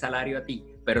inflar el salario a ti,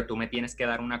 pero tú me tienes que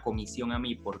dar una comisión a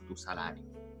mí por tu salario.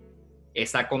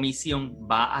 Esa comisión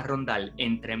va a rondar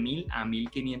entre $1,000 a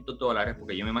 $1,500,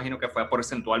 porque yo me imagino que fue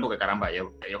porcentual, porque caramba,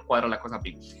 ellos cuadran las cosas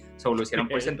bien, solo lo hicieron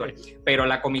porcentual, pero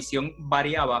la comisión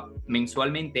variaba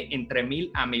mensualmente entre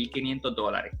 $1,000 a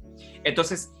 $1,500.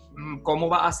 Entonces, ¿cómo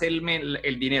va a hacerme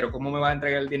el dinero? ¿Cómo me va a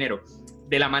entregar el dinero?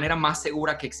 De la manera más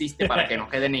segura que existe para que no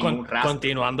quede ningún rastro.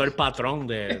 Continuando el patrón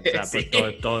de sí.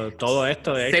 todo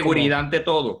esto. De seguridad ante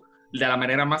todo. De la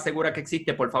manera más segura que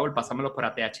existe, por favor, pásamelo por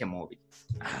ATH móvil.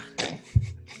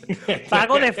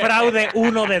 Pago de fraude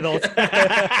 1 de 2.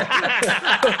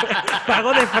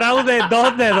 Pago de fraude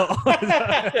 2 de 2.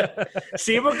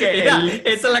 Sí, porque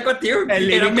esa es la cuestión.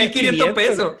 Eran 1,500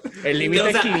 pesos. El límite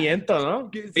es 500, ¿no?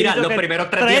 Mira, los primeros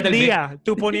 3 días del mes.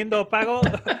 Tú poniendo pago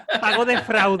de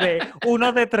fraude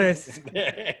 1 de 3.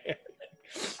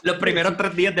 Los primeros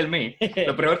 3 días del mes,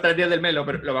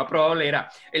 lo más probable era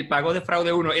el pago de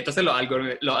fraude 1. Entonces los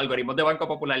algoritmos de Banco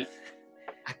Popular,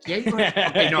 aquí hay...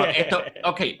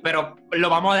 pero lo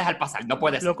vamos a dejar pasar, no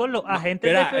puede ser. Loco, los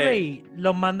agentes de FBI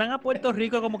los mandan a Puerto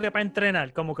Rico como que para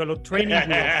entrenar, como que los training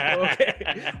wheels.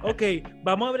 Okay,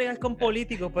 vamos a bregar con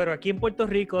políticos, pero aquí en Puerto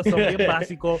Rico son bien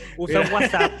básicos, usan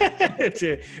WhatsApp.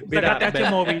 Sí. Mira,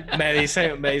 me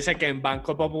dice que en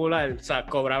Banco Popular, o sea,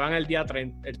 cobraban el día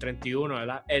el 31,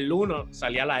 ¿verdad? El 1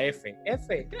 salía la F,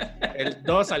 el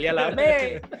 2 salía la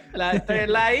B,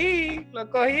 la I, lo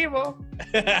cogimos.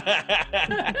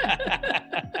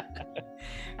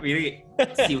 Mire,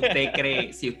 si usted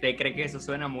cree que eso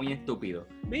suena muy estúpido,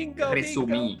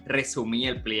 resumí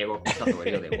el pliego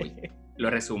acusatorio de hoy. Lo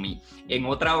resumí. En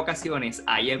otras ocasiones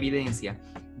hay evidencia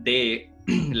de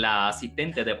la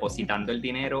asistente depositando el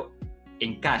dinero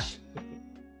en cash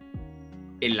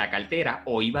en la cartera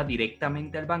o iba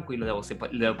directamente al banco y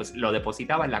lo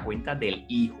depositaba en la cuenta del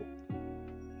hijo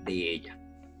de ella.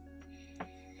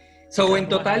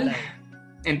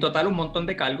 En total un montón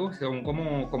de cargos, son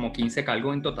como 15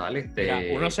 cargos en total.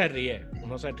 Uno se ríe,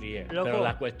 loco. Pero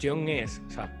la cuestión es, o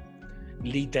sea,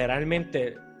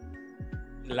 literalmente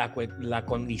la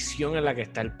condición en la que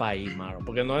está el país, mano,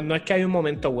 porque no es que hay un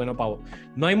momento bueno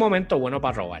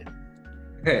para robar,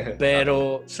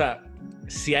 pero, o sea,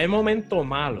 si hay momento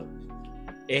malo,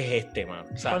 es mano.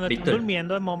 O sea, cuando estás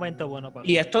durmiendo es momento bueno para...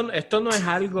 Y esto no es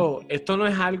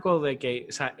algo de que,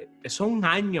 o sea, son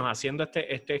años haciendo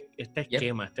este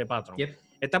esquema, este patrón.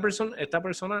 Esta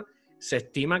persona se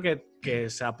estima que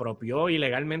se apropió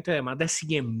ilegalmente de más de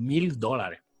 $100,000. O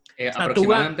sea,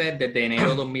 aproximadamente desde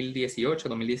enero 2018,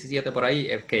 2017 por ahí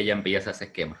es que ella empieza ese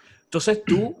esquema. Entonces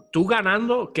tú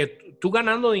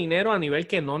ganando dinero a nivel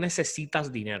que no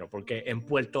necesitas dinero, porque en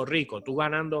Puerto Rico tú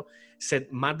ganando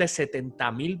más de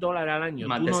 $70,000 al año,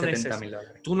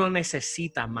 tú no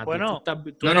necesitas más. Bueno,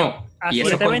 a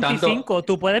 725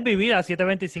 tú puedes vivir a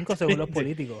 725 según los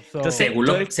políticos. Entonces,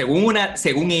 según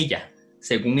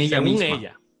ella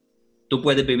misma, tú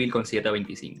puedes vivir con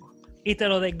 725. Y te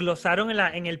lo desglosaron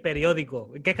en el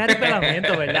periódico. Qué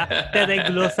caripelamiento, ¿verdad? Te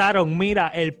desglosaron. Mira,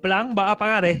 el plan va a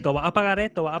pagar esto, va a pagar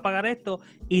esto, va a pagar esto.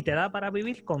 Y te da para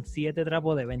vivir con 7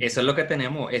 trapos de venta. Eso es lo que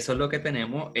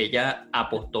tenemos. Ella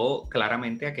apostó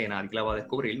claramente a que nadie la va a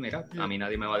descubrir. Mira, a mí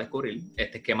nadie me va a descubrir.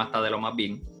 Este esquema está de lo más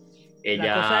bien.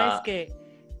 La cosa es que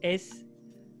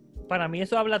para mí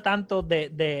eso habla tanto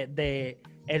de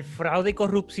el fraude y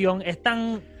corrupción. Es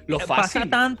tan... Pasa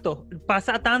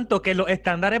tanto que los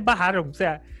estándares bajaron. O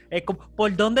sea,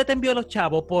 ¿por dónde te envió los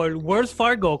chavos? ¿Por Wells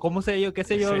Fargo? ¿Cómo sé yo? ¿Qué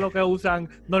sé yo? Sí. Lo que usan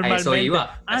normalmente. Eso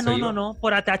iba. No.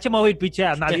 Por ATH Móvil,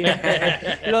 pichea. Nadie.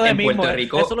 Lo de en mismo. Puerto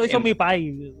Rico, eso lo hizo mi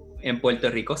país. En Puerto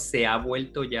Rico se ha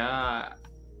vuelto ya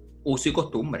uso y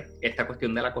costumbre esta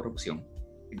cuestión de la corrupción.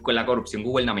 Con la corrupción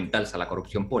gubernamental, o sea, la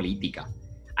corrupción política.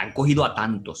 Han cogido a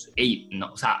tantos.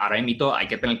 Ahora mismo hay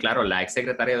que tener claro, la ex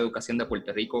secretaria de Educación de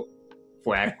Puerto Rico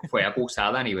fue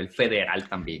acusada a nivel federal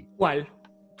también. ¿Cuál?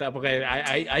 O sea, porque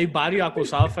hay varios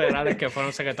acusados federales que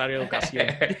fueron secretarios de Educación.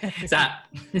 O sea,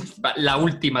 la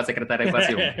última secretaria de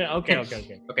Educación. Ok,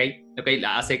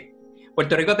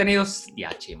 Puerto Rico ha tenido...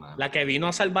 La que vino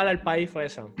a salvar al país fue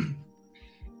esa.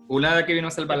 Una de las que vino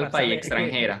a salvar al país,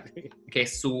 extranjera, que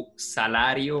su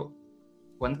salario...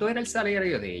 ¿Cuánto era el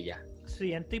salario de ella?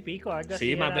 100 y pico, algo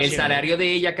sí, así. El salario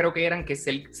de ella creo que eran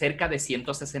cerca de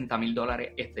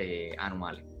 $160,000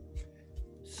 anuales.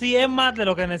 Sí, es más de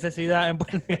lo que necesita.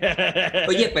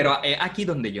 Oye, pero aquí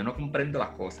donde yo no comprendo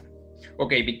las cosas.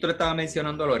 Ok, Víctor estaba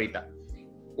mencionándolo ahorita.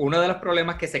 Uno de los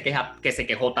problemas que se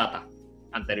quejó Tata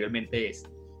anteriormente es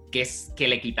que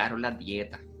le quitaron las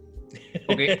dietas.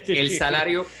 Porque el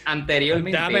salario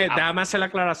anteriormente... Déjame hacer la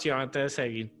aclaración antes de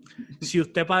seguir. Si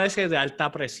usted padece de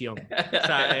alta presión, o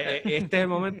sea, este es el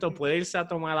momento, puede irse a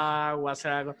tomar agua,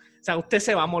 hacer algo. O sea, usted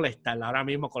se va a molestar ahora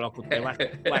mismo con lo que usted va a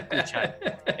escuchar.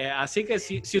 Así que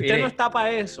si usted no está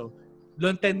para eso, lo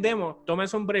entendemos,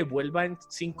 tómese un break, vuelva en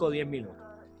 5 o 10 minutos.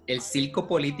 El circo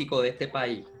político de este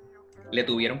país le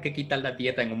tuvieron que quitar la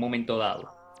dieta en un momento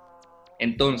dado.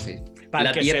 Entonces,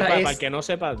 para el que no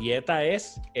sepa, dieta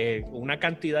es una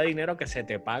cantidad de dinero que se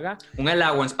te paga. Un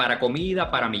allowance para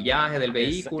comida, para millaje del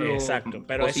vehículo. Exacto,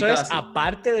 pero eso es así.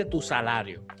 Aparte de tu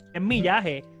salario. Es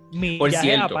millaje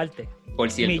aparte. Por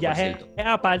cierto. Millaje es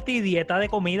aparte y dieta de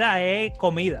comida es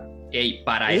comida.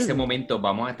 Para ese momento,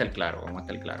 vamos a estar claros.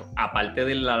 Aparte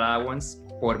del allowance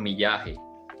por millaje,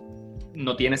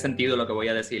 no tiene sentido lo que voy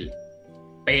a decir,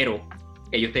 pero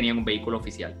ellos tenían un vehículo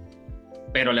oficial.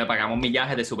 Pero le pagamos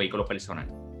millajes de su vehículo personal.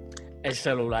 El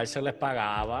celular se les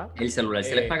pagaba.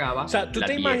 O sea, tú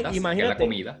te imaginas la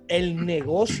comida. El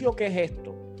negocio que es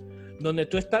esto, donde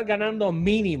tú estás ganando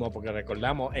mínimo, porque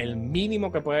recordamos, el mínimo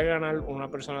que puede ganar una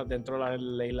persona dentro de la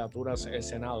legislatura, el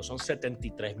Senado, son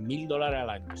 $73,000 al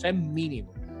año. Ese es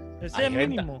mínimo. Ese es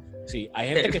mínimo. Sí, hay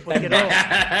gente que está...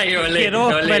 Quiero,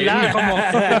 ¿verdad? Como...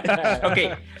 Ok,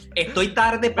 estoy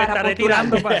tarde para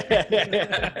retirando.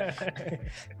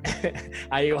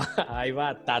 Ahí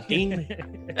va, Tatín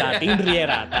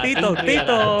Riera. Tito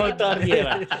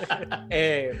Riera.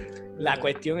 La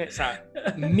cuestión es, o sea,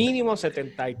 mínimo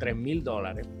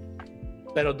 $73,000.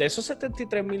 Pero de esos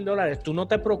 $73,000, tú no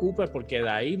te preocupes porque de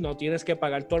ahí no tienes que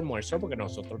pagar tu almuerzo porque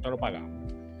nosotros te lo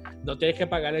pagamos. No tienes que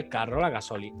pagar el carro, la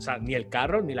gasolina, o sea, ni el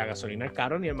carro, ni la gasolina del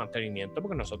carro, ni el mantenimiento,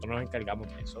 porque nosotros nos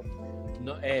encargamos de eso.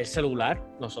 El celular,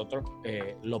 nosotros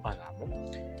lo pagamos.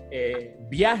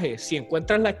 Viajes, si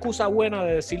encuentras la excusa buena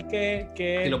de decir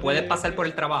que si lo puedes pasar por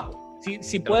el trabajo.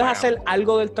 Si puedes hacer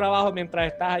algo del trabajo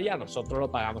mientras estás allá, nosotros lo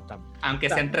pagamos también. Aunque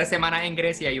sean 3 semanas en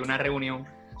Grecia y una reunión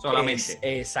solamente.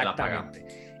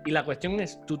 Exactamente. Y la cuestión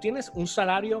es, tú tienes un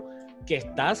salario que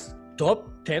estás top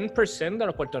 10% de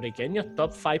los puertorriqueños,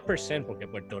 top 5%, porque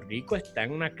Puerto Rico está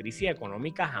en una crisis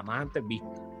económica jamás antes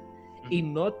vista. Y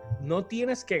no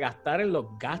tienes que gastar en los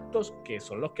gastos que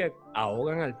son los que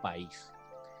ahogan al país.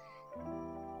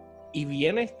 Y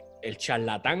viene el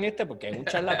charlatán porque es un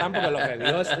charlatán, porque lo que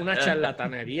dijo es una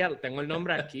charlatanería. Tengo el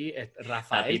nombre aquí,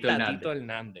 Rafael Tatito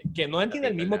Hernández, que no entiende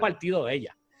el mismo partido de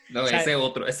ella. No, o sea, ese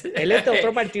otro. Él es de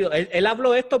otro partido. Él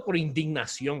habló esto por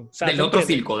indignación. O sea, del otro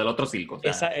circo.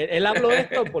 O sea. Él habló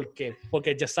esto porque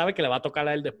ya sabe que le va a tocar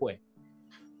a él después.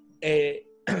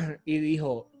 Y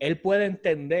dijo, él puede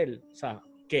entender, o sea,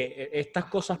 que estas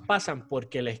cosas pasan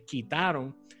porque les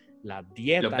quitaron las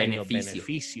dietas y los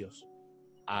beneficios.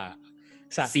 O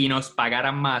sea, si nos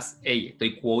pagaran más,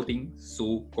 estoy quoting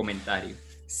su comentario,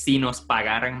 si nos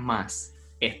pagaran más,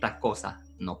 estas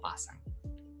cosas no pasan.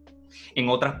 En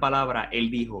otras palabras, él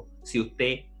dijo, si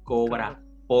usted cobra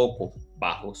poco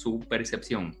bajo su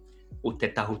percepción, usted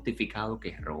está justificado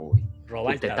que robe.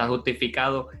 Usted está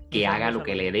justificado que haga lo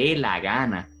que le dé la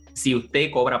gana si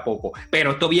usted cobra poco.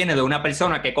 Pero esto viene de una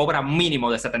persona que cobra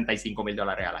mínimo de $75,000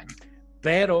 al año.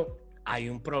 Pero hay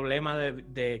un problema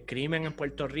de crimen en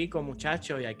Puerto Rico,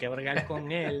 muchachos, y hay que bregar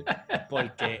con él,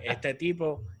 porque este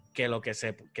tipo que lo que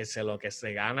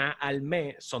se gana al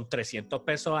mes son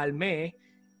 $300 al mes,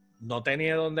 no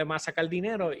tenía dónde más sacar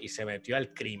dinero y se metió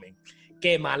al crimen.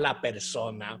 ¡Qué mala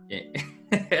persona!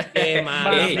 ¡Qué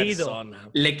mala persona!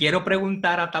 Le quiero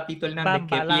preguntar a Tatito Hernández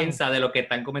qué piensa de lo que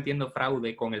están cometiendo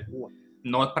fraude con el PUA.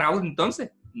 No es fraude,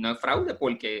 entonces. No es fraude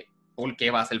porque... ¿Por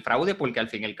qué va a ser fraude? Porque al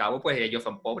fin y al cabo, pues ellos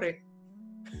son pobres.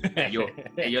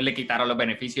 Ellos le quitaron los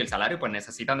beneficios y el salario, pues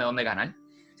necesitan de dónde ganar.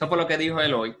 Eso fue lo que dijo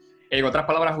él hoy. En otras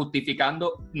palabras,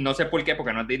 justificando, no sé por qué,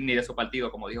 porque no es ni de su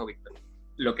partido, como dijo Víctor,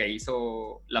 lo que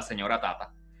hizo la señora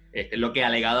Tata. Lo que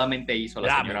alegadamente hizo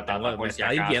la señora Tata.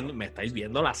 Me estáis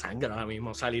viendo la sangre ahora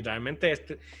mismo. O sea, literalmente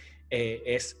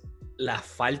es la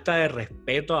falta de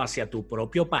respeto hacia tu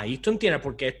propio país. ¿Tú entiendes?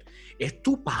 Porque es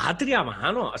tu patria,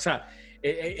 mano. O sea,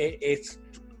 es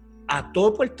a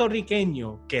todo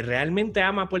puertorriqueño que realmente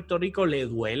ama a Puerto Rico le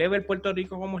duele ver Puerto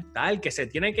Rico como está. El que se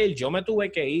tiene que ir, yo me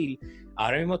tuve que ir.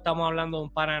 Ahora mismo estamos hablando de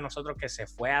un pana de nosotros que se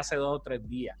fue hace 2 o 3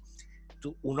 días.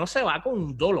 Uno se va con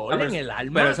un dolor en el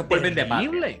alma. Pero eso es por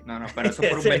vendepatria. No, pero eso es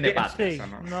por un vendepatria.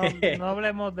 Sí, no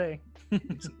hablemos de...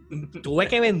 Tuve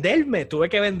que venderme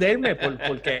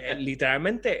porque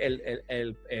literalmente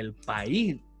el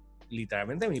país,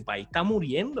 literalmente mi país está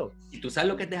muriendo. Y tú sabes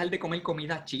lo que es dejar de comer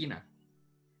comida china.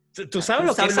 Tú sabes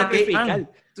lo que es sacrificar.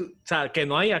 O sea, que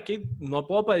no hay aquí, no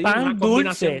puedo pedir pan una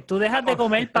combinación. Dulce. Tú dejas de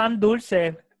comer pan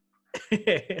dulce.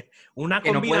 Una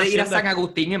que no puede ir a San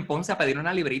Agustín en Ponce a pedir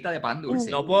una librita de pan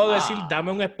dulce. No puedo decir,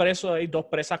 dame un expreso y 2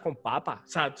 presas con papa. O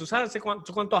sea, tú sabes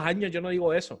cuántos años yo no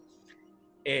digo eso.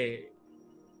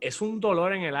 Es un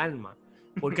dolor en el alma,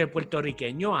 porque el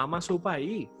puertorriqueño ama a su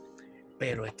país.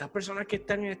 Pero estas personas que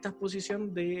están en esta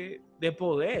posición de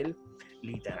poder,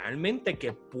 literalmente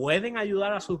que pueden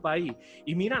ayudar a su país.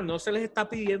 Y mira, no se les está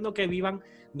pidiendo que vivan,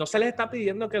 no se les está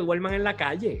pidiendo que duerman en la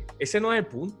calle. Ese no es el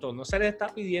punto. No se les está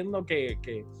pidiendo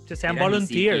que sean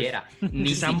volunteers.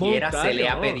 Ni siquiera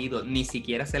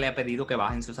se le ha pedido que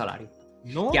bajen su salario.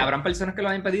 No. Que habrán personas que lo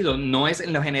hayan pedido. No es,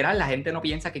 en lo general, la gente no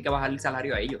piensa que hay que bajar el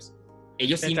salario a ellos.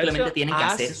 Ellos simplemente tienen que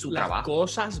hacer su trabajo.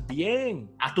 Haz las cosas bien.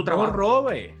 Haz tu trabajo. No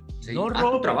robes. Sí,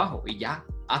 haz tu trabajo y ya.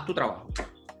 Haz tu trabajo. Eso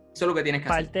es lo que tienes que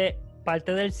hacer.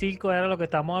 Parte del circo era lo que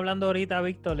estamos hablando ahorita,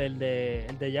 Víctor, el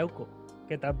de Yauco,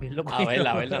 que también lo cogieron.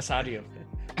 Abel Nazario.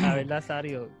 Abel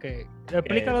Nazario,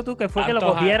 explícalo tú, que fue que lo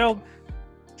cogieron.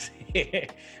 Sí,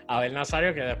 Abel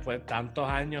Nazario, que después de tantos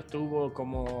años estuvo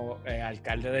como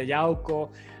alcalde de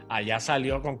Yauco, allá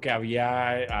salió con que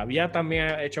había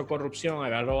también hecho corrupción,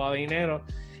 había robado dinero,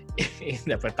 y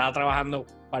después estaba trabajando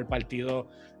para el partido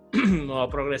Nuevo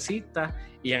Progresista,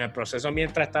 y en el proceso,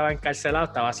 mientras estaba encarcelado,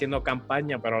 estaba haciendo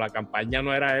campaña, pero la campaña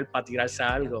no era él para tirarse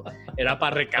a algo, era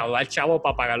para recaudar chavos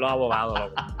para pagar los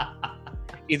abogados.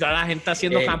 Y toda la gente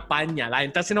haciendo campaña en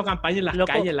las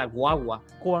calles, en las guaguas,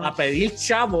 a pedir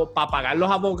chavos para pagar los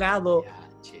abogados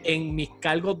en mis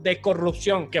cargos de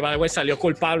corrupción, que by the way salió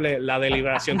culpable. La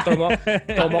deliberación tomó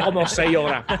como 6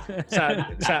 horas. O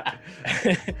sea,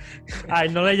 a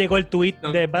él no le llegó el tweet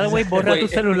de by the way, borra tu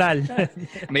celular.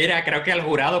 Mira, creo que al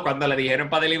jurado cuando le dijeron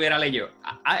para deliberar, yo,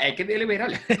 hay que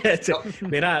deliberar.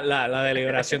 Mira, la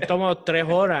deliberación tomó 3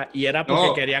 horas y era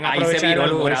porque querían aprovechar el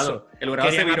almuerzo. El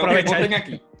jurado se viró, aprovechar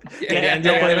aquí. Era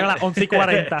las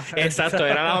 11:40. Exacto,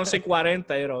 era las 11:40.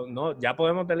 Pero no, ya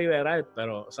podemos deliberar,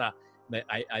 pero, o sea,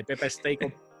 hay pepper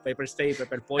steak,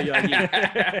 pepper pollo allí.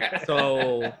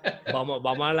 So,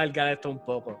 vamos a alargar esto un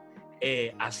poco.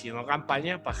 Haciendo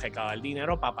campaña para recaudar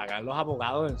dinero para pagar los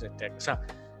abogados. O sea,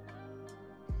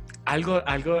 algo.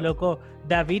 Loco,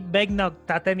 David Begnock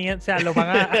está teniendo, o sea, lo van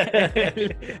a.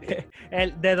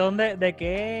 ¿De dónde? ¿De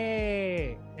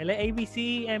qué? ¿Él es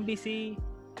ABC, NBC?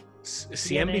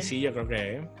 CNBC, yo creo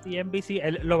que es.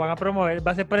 CNBC, lo van a promover,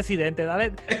 va a ser presidente. Dale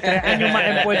 3 años más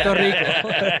en Puerto Rico.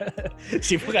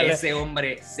 Sí, ese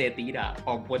hombre se tira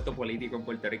a un puesto político en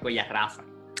Puerto Rico y arrasa.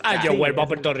 Yo vuelvo a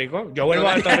Puerto Rico. Yo vuelvo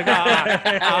a Puerto Rico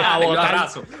a votar.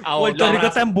 Puerto Rico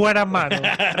está en buenas manos.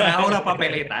 Rajo la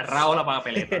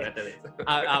papeleta.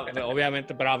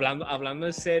 Obviamente, pero hablando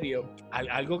en serio,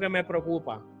 algo que me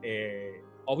preocupa,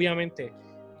 obviamente,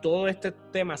 todo este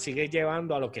tema sigue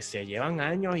llevando a lo que se llevan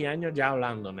años y años ya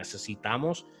hablando.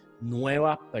 Necesitamos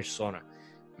nuevas personas.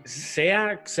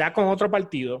 Sea con otro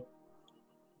partido,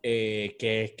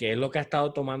 que es lo que ha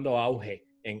estado tomando auge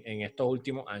en estos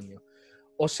últimos años,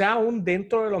 o sea, aún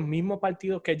dentro de los mismos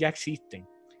partidos que ya existen,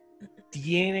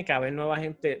 tiene que haber nueva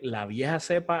gente. La vieja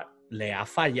cepa le ha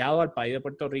fallado al país de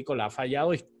Puerto Rico, le ha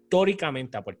fallado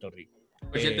históricamente a Puerto Rico.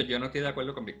 Por cierto, yo no estoy de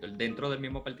acuerdo con Víctor. Dentro del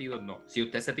mismo partido, no. Si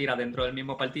usted se tira dentro del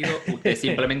mismo partido, usted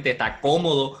simplemente está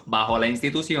cómodo bajo la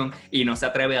institución y no se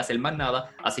atreve a hacer más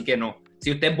nada, así que no.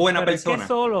 Si usted es buena persona... Es que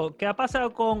solo, ¿qué ha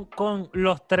pasado con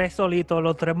los tres solitos,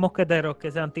 los tres mosqueteros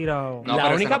que se han tirado? No, la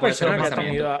única persona que ha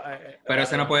tenido... Pero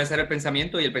ese no puede ser el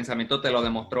pensamiento, y el pensamiento te lo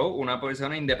demostró una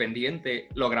persona independiente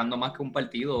logrando más que un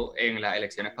partido en las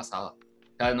elecciones pasadas.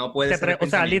 O sea, no puede ser. O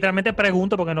sea, literalmente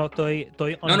pregunto porque no estoy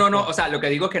No. O sea, lo que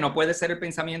digo es que no puede ser el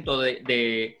pensamiento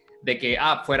de que,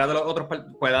 fuera de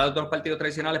otros partidos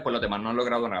tradicionales, pues los demás no han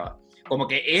logrado nada. Como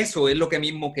que eso es lo que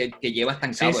mismo que lleva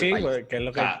estancado el país. Pues, que es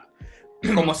lo que... O sea,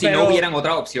 como si no hubieran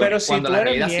otras opciones. Pero si cuando tú la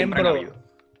eres realidad miembro, siempre ha habido.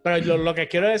 Pero lo que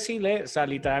quiero decirle, o sea,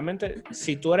 literalmente,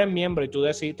 si tú eres miembro y tú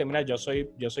decidiste, mira, yo soy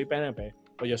PNP,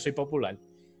 pues yo soy popular,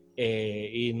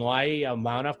 y no hay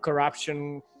amount of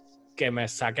corruption que me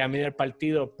saque a mí del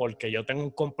partido porque yo tengo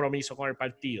un compromiso con el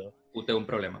partido. Usted es un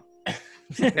problema.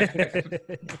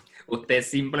 Usted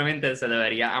simplemente se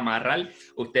debería amarrar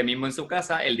usted mismo en su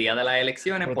casa el día de las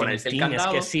elecciones, pero ponerse el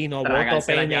candado. Es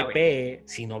que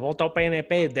si no voto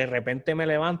PNP, de repente me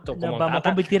levanto como vamos Tata,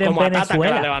 a convertir como en a Tata, que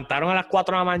Venezuela. la levantaron a las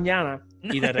 4 de la mañana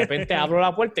y de repente abro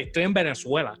la puerta y estoy en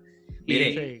Venezuela.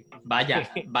 Mire,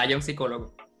 vaya a un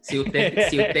psicólogo. Si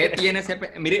usted tiene ese...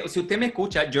 Mire, si usted me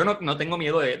escucha, yo no tengo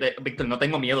miedo Víctor, no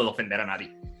tengo miedo de ofender a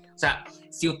nadie. O sea,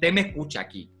 si usted me escucha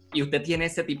aquí y usted tiene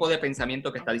ese tipo de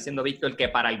pensamiento que está diciendo Víctor, que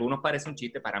para algunos parece un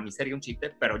chiste, para mí sería un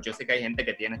chiste, pero yo sé que hay gente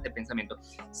que tiene este pensamiento.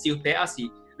 Si usted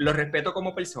así, lo respeto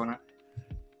como persona,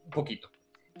 un poquito.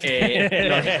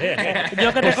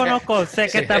 Yo que te conozco, sé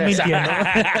que estás mintiendo.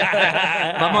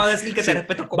 Vamos a decir que te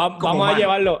respeto como vamos a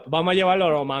llevarlo a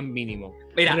lo más mínimo.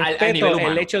 Mira, respeto al nivel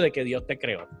humano. el hecho de que Dios te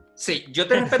creó. Sí, yo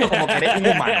te respeto como que eres un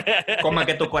humano, como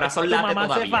que tu corazón late Tu mamá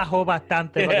todavía. se bajó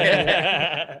bastante.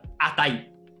 Hasta ahí.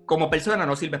 Como persona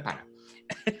no sirves para.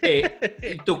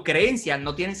 Tus creencias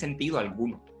no tienen sentido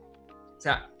alguno. O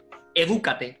sea,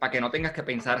 edúcate para que no tengas que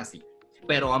pensar así.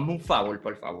 Pero hazme un favor,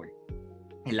 por favor.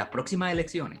 En las próximas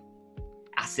elecciones,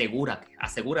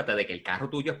 asegúrate de que el carro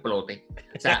tuyo explote.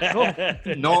 O sea,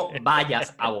 no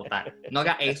vayas a votar. No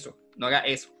hagas eso.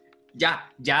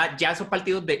 Ya esos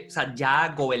partidos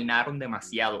ya gobernaron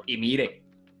demasiado. Y mire,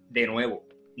 de nuevo,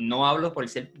 no hablo por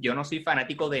ser, yo no soy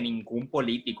fanático de ningún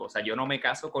político. O sea, yo no me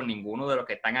caso con ninguno de los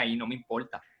que están ahí, no me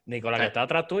importa. Ni con la que está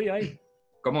atrás tuyo ahí.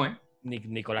 ¿Cómo es?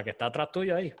 Ni con la que está atrás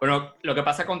tuyo ahí. Bueno, lo que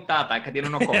pasa con Tata es que tiene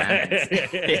unos commandments.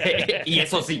 Y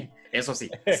eso sí.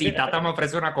 Si Tata me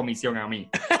ofrece una comisión a mí.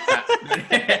 O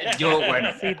sea, yo, bueno.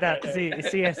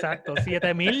 Sí, exacto.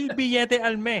 7,000 billetes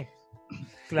al mes.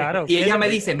 Claro. Y ella me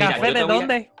dice, mira, ¿café de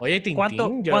dónde? Oye, Tintín,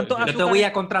 ¿Cuánto yo te voy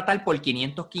a contratar por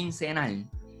 500 quincenal,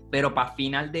 pero para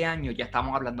final de año ya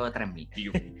estamos hablando de 3,000.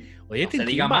 Oye, no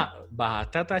Tintín,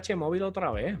 bajaste a TH Móvil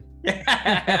otra vez.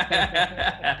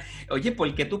 Oye,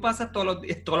 ¿por qué tú pasas todos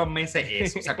los meses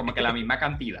eso? O sea, como que la misma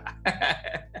cantidad.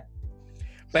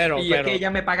 Pero es que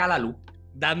ella me paga la luz.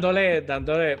 Dándole,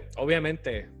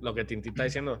 obviamente, lo que Tintín está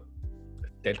diciendo,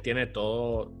 él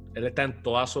está en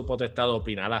toda su potestad de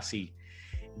opinar así.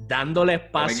 Dándole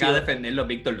espacio. Venga a defenderlo,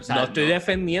 Víctor. O sea, no estoy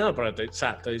defendiendo, pero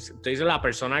estoy diciendo la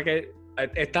persona que...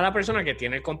 Está la persona que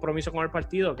tiene el compromiso con el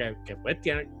partido, que pues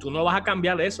tú no vas a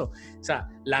cambiar eso. O sea,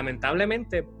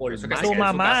 lamentablemente, por eso que tu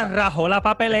mamá rajó la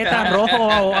papeleta rojo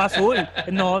o azul.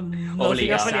 No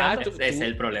obligado. Ese es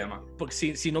el problema.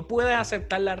 Porque si no puedes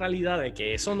aceptar la realidad de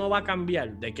que eso no va a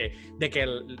cambiar, de que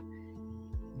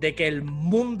el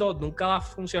mundo nunca va a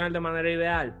funcionar de manera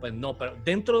ideal, pues no, pero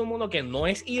dentro de un mundo que no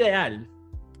es ideal,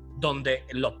 donde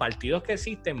los partidos que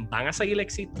existen van a seguir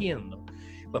existiendo,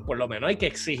 pues por lo menos hay que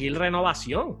exigir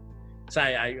renovación. O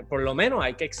sea, por lo menos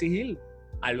hay que exigir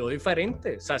algo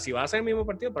diferente. O sea, si va a ser el mismo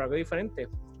partido, pero algo diferente.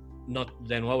 No,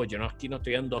 de nuevo, yo aquí no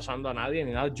estoy endosando a nadie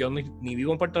ni nada. Yo ni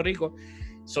vivo en Puerto Rico.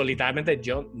 Solitariamente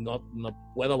yo no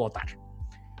puedo votar.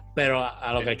 Pero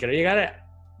a lo que quiero llegar es...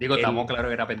 Digo, estamos claros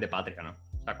que era Vendepatria, ¿no?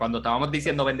 O sea, cuando estábamos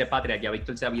diciendo Vendepatria, ya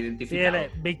Víctor se había identificado. Sí,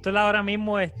 Víctor ahora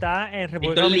mismo está en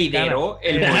República Víctor Dominicana. lideró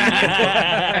el movimiento.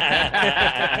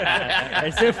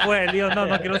 Él se fue, él dijo,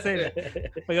 no quiero ser.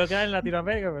 Pues yo quedé en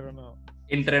Latinoamérica, pero no.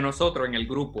 Entre nosotros en el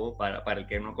grupo, para el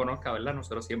que no conozca, ¿verdad?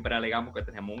 Nosotros siempre alegamos que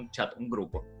tenemos un chat, un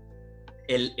grupo.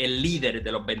 El líder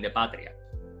de los Vendepatria,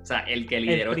 o sea, el que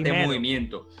lideró este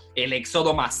movimiento, el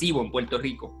éxodo masivo en Puerto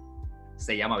Rico,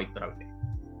 se llama Víctor Avilés.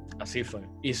 Así fue.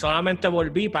 Y solamente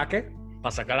volví, ¿para qué?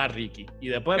 Para sacar a Ricky. Y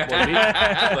después volví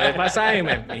a pasar y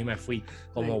me fui.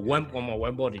 Como buen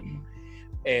boricua.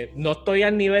 No estoy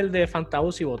al nivel de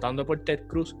Fantabusi votando por Ted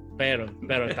Cruz, pero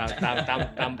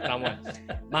está bueno.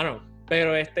 Mano,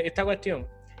 pero esta cuestión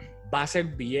va a ser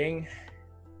bien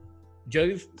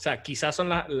o sea, quizás son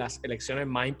las elecciones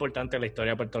más importantes de la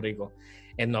historia de Puerto Rico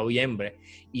en noviembre,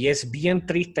 y es bien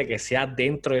triste que sea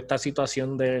dentro de esta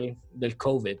situación del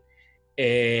COVID,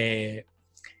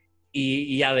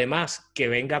 y además que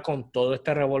venga con todo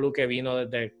este revolú que vino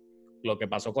desde lo que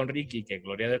pasó con Ricky, que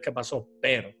gloria a Dios que pasó,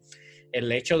 pero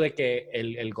el hecho de que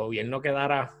el gobierno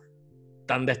quedara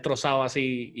tan destrozado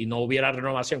así y no hubiera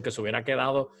renovación, que se hubiera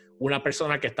quedado una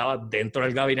persona que estaba dentro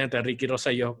del gabinete de Ricky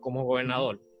Rosselló como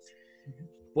gobernador,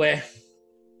 pues,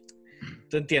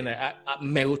 tú entiendes,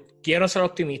 quiero ser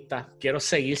optimista, quiero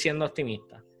seguir siendo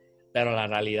optimista, pero la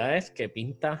realidad es que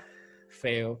pinta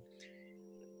feo.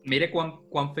 Mire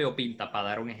cuán feo pinta, para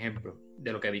dar un ejemplo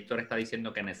de lo que Víctor está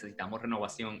diciendo, que necesitamos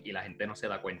renovación y la gente no se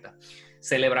da cuenta.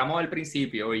 Celebramos al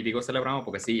principio, y digo celebramos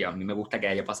porque sí, a mí me gusta que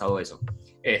haya pasado eso,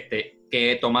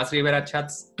 que Tomás Rivera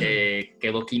Chats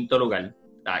quedó quinto lugar,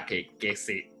 que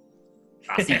se...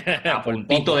 Así, a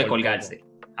puntito de colgarse.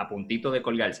 A puntito de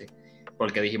colgarse,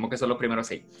 porque dijimos que son los primeros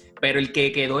 6. Pero el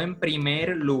que quedó en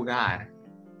primer lugar,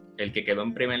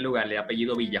 de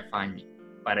apellido Villafañe,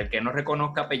 para el que no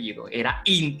reconozca apellido, era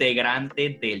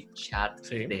integrante del chat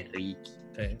de Ricky.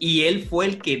 Sí. Y él fue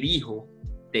el que dijo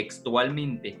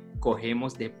textualmente,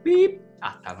 cogemos de pip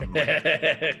hasta los muertos.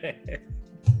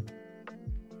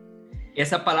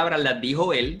 Esas palabras las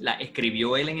dijo él, las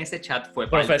escribió él en ese chat, fue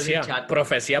parte del chat.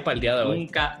 Profecía para el día de hoy.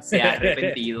 Nunca se ha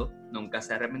arrepentido,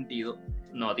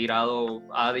 no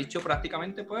ha dicho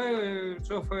prácticamente, pues,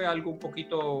 eso fue algo un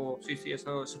poquito, sí,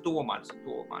 eso estuvo mal,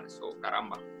 eso,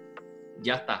 caramba.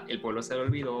 Ya está, el pueblo se lo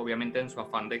olvidó, obviamente en su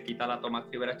afán de quitar a Tomás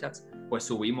Rivera Chats, pues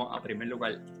subimos a primer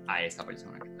lugar a esa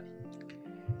persona que está ahí.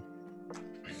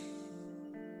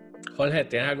 Jorge,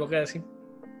 ¿tienes algo que decir?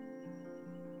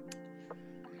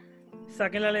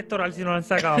 Saquen la electoral si no la han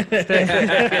sacado.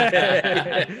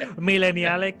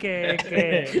 Mileniales que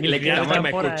le quedan me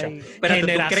escuchan. Pero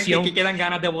generación, ¿tú crees que quedan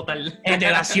ganas de votar?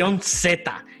 Generación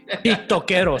Z.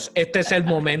 TikTokeros, este es el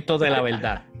momento de la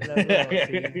verdad.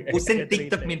 Usen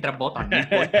TikTok mientras votan. No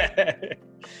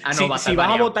si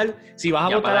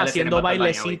vas a votar haciendo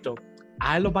bailecitos,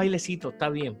 haz los bailecitos, está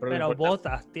bien. Pero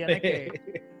votas, tienes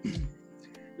que...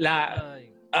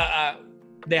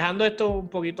 Dejando esto un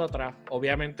poquito atrás,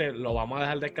 obviamente lo vamos a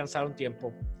dejar descansar un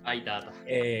tiempo. Ay, data.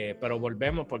 Pero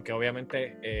volvemos porque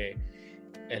obviamente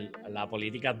la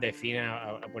política define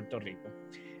a Puerto Rico.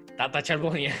 Tata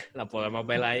Charbonnier, la podemos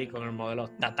ver ahí con el modelo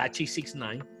Tatachi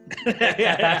 69.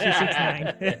 Tatachi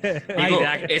 69. Digo,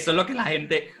 eso es lo que la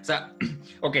gente... O sea,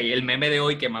 ok, el meme de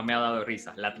hoy que más me ha dado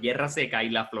risa. La tierra seca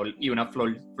y una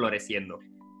flor floreciendo.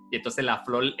 Y entonces la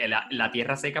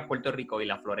tierra seca es Puerto Rico y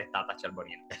la flor es Tata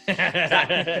Charbonnier. O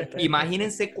sea,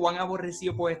 imagínense cuán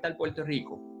aborrecido puede estar Puerto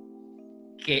Rico,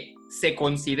 que se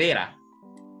considera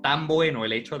tan bueno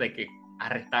el hecho de que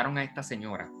arrestaron a esta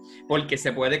señora, porque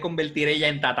se puede convertir ella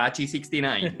en Tatachi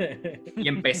 69 y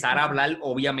empezar a hablar,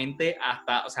 obviamente,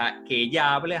 hasta, o sea, que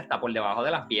ella hable hasta por debajo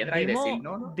de las piedras y decir,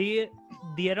 no.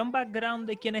 ¿Dieron background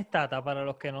de quién es Tata para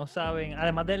los que no saben,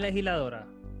 además de legisladora?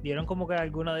 ¿Dieron como que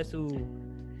alguna de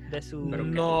su...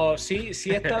 No, sí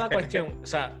está la cuestión. O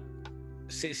sea,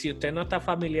 si usted no está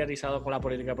familiarizado con la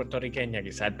política puertorriqueña,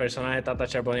 quizás el personaje de Tata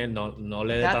Charbonnier no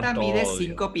le dé tanto Tata mide odio.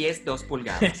 5 pies 2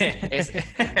 pulgadas.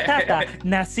 Tata,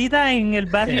 nacida en el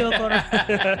barrio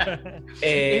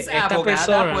es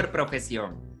abogada por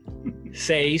profesión.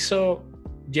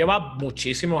 Lleva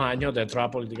muchísimos años dentro de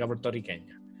la política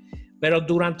puertorriqueña, pero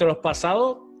durante los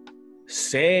pasados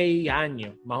 6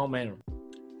 años, más o menos,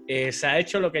 se ha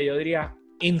hecho lo que yo diría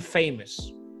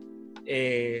infamous.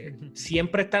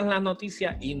 Siempre está en las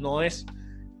noticias y no es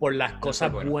por las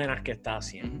cosas buenas que está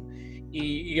haciendo.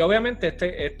 Y obviamente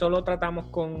esto lo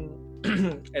tratamos con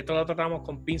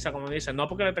pinza, como dicen, no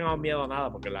porque le tengamos miedo a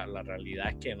nada, porque la realidad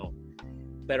es que no,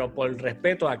 pero por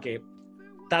respeto a que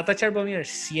Tata Charbonnier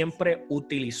siempre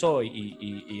utilizó,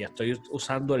 y estoy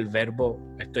usando el verbo,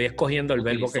 estoy escogiendo el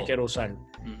verbo que quiero usar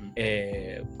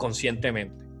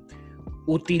conscientemente.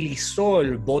 Utilizó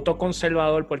el voto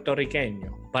conservador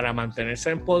puertorriqueño para mantenerse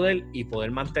en poder y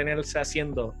poder mantenerse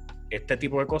haciendo este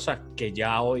tipo de cosas que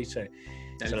ya hoy usó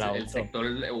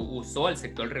el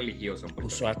sector religioso.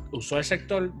 Usó el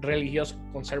sector religioso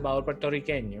conservador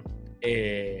puertorriqueño,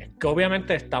 que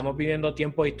obviamente estamos viviendo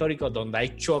tiempos históricos donde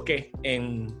hay choques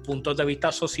en puntos de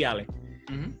vista sociales,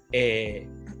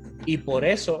 y por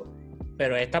eso...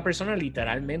 Pero esta persona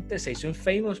literalmente se hizo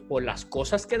infamous por las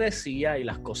cosas que decía y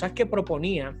las cosas que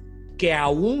proponía, que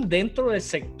aún dentro del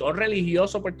sector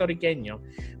religioso puertorriqueño,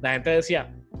 la gente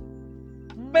decía,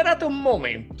 espérate un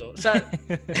momento. O sea, sí,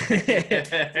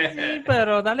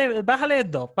 pero dale, bájale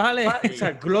 2, bájale. O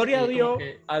sea, gloria a Dios,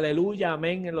 aleluya,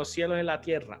 amén, en los cielos y en la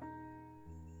tierra.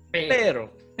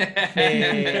 Pero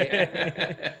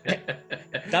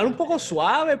Dar un poco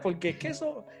suave, porque es que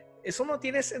eso no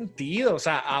tiene sentido. O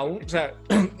sea,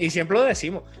 y siempre lo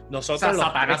decimos. Nosotros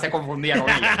Satanás se confundía con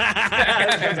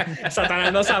ella.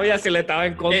 Satanás no sabía si le estaba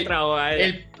en contra o a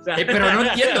él. Pero no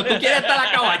entiendo, tú quieres estar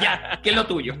acá o allá. ¿Qué es lo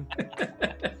tuyo?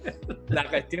 La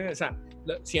cuestión es,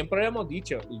 siempre lo hemos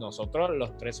dicho, nosotros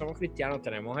los tres somos cristianos,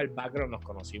 tenemos el background, nos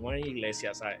conocimos en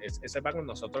iglesia, ese background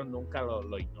nosotros nunca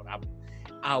lo ignoramos.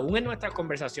 Aún en nuestras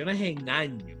conversaciones en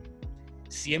años,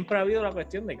 siempre ha habido la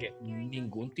cuestión de que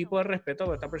ningún tipo de respeto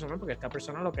por esta persona, porque esta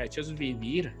persona lo que ha hecho es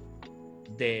vivir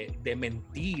de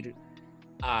mentir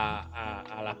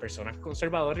a las personas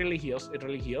conservadoras y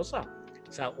religiosas.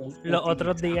 O sea, los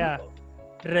otros días,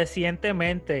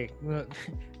 recientemente,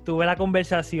 tuve la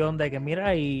conversación de que,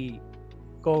 mira, y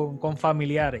con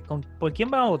familiares, ¿por quién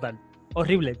van a votar?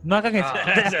 Horrible, no hagan eso.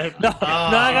 No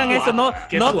hagan eso, no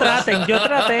traten. Yo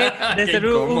traté de ser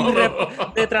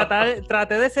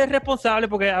traté de ser responsable,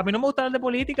 porque a mí no me gusta hablar de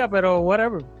política, pero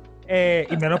whatever.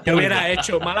 Y menos yo hubiera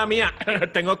hecho, mala mía,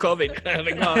 tengo COVID.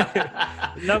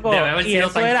 Loco, debe haber sido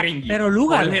tan cringy. Pero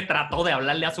Lugar Jorge trató de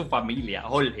hablarle a su familia.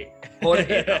 Jorge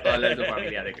trató de hablarle a su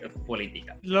familia de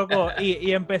política. Loco,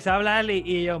 y empecé a hablarle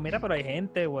y yo, mira, pero hay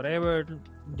gente, whatever.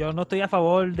 Yo no estoy a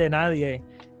favor de nadie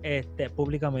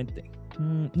públicamente.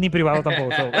 Ni privado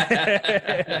tampoco.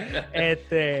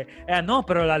 No,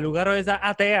 pero la Lugar es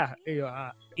atea.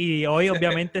 Y hoy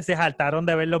obviamente se saltaron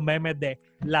de ver los memes de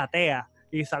la atea.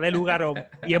 Y sale Lugaro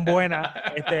bien buena,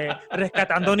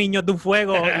 rescatando niños de un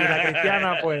fuego, y la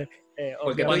cristiana, pues...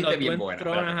 porque tú dijiste bien buena.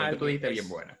 Porque tú dijiste bien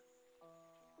buena.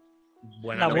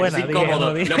 La buena,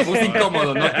 lo puse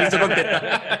incómodo, no quiso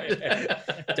contestar.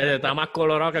 Está más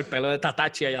colorado que el pelo de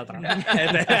Tatachi allá atrás.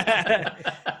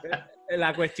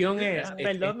 La cuestión es...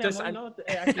 Perdón, mi amor, no,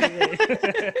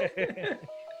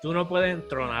 Tú no puedes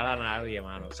entronar a nadie,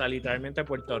 mano. O sea, literalmente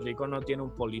Puerto Rico no tiene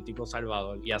un político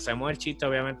salvador. Y hacemos el chiste,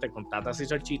 obviamente, con Tata se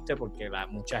hizo el chiste porque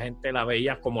mucha gente la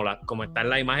veía como está en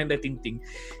la imagen de Tintín.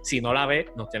 Si no la ve,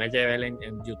 nos tiene que ver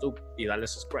en YouTube y darle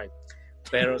subscribe.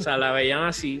 Pero, o sea, la veían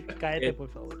así. Cállate,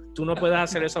 por favor. Tú no puedes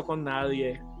hacer eso con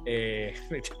nadie.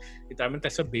 Literalmente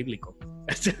eso es bíblico.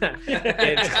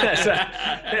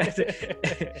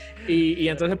 Y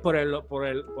entonces por el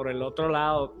otro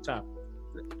lado, o sea,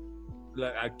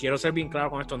 quiero ser bien claro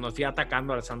con esto, no estoy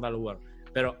atacando a Alessandra Lúgaro,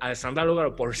 pero Alessandra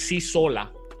Lúgaro por sí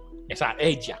sola, o sea,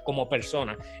 ella como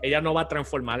persona, ella no va a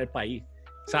transformar el país.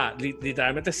 O sea,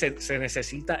 literalmente se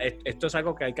necesita, esto es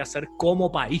algo que hay que hacer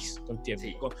como país,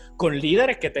 ¿entiendes? Sí. Con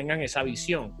líderes que tengan esa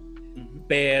visión.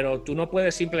 Pero tú no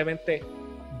puedes simplemente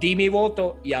di mi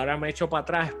voto y ahora me echo para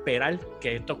atrás, esperar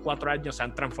que estos 4 años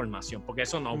sean transformación, porque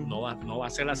eso no va a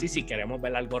ser así si queremos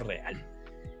ver algo real.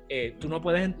 Tú no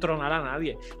puedes entronar a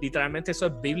nadie. Literalmente eso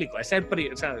es bíblico. Ese es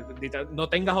o sea, no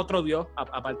tengas otro Dios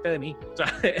aparte de mí. O sea,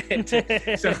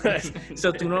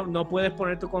 tú no puedes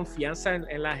poner tu confianza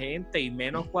en la gente, y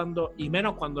menos cuando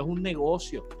es un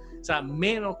negocio. O sea,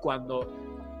 menos cuando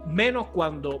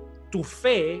tu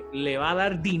fe le va a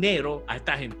dar dinero a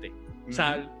esta gente. O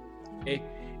sea,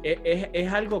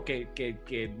 es algo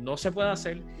que no se puede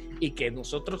hacer y que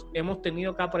nosotros hemos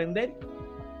tenido que aprender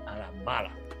a las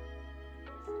malas.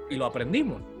 Y lo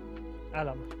aprendimos.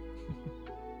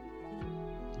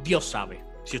 Dios sabe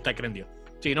si usted cree en Dios.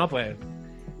 Si no, pues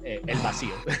el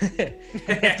vacío.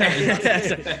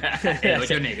 El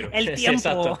hoyo negro. El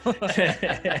tiempo.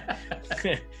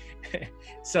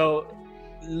 So,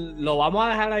 lo vamos a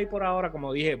dejar ahí por ahora.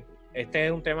 Como dije, este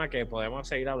es un tema que podemos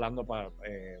seguir hablando para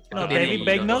David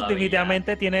Begnaud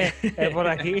definitivamente tiene por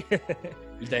aquí.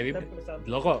 David,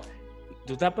 loco,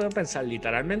 tú te puedes pensar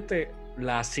literalmente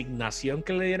la asignación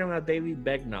que le dieron a David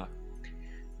Begnaud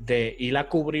de ir a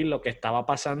cubrir lo que estaba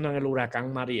pasando en el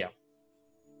huracán María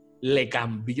le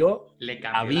cambió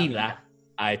la vida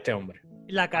a este hombre.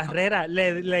 La carrera,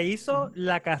 le hizo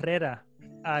la carrera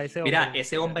a ese hombre. Mira,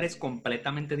 ese hombre es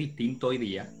completamente distinto hoy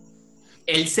día.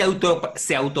 Él se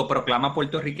autoproclama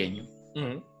puertorriqueño.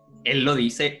 Él lo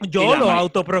dice. Yo lo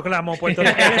autoproclamo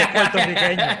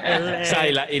puertorriqueño. O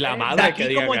sea, y la madre de aquí que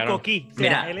diga como que el no. Coquí. O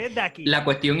sea, él es de aquí. La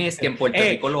cuestión es que en Puerto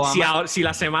Rico lo ama. Si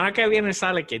la semana que viene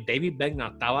sale que David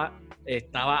Begnaud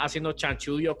estaba haciendo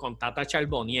chanchullo con Tata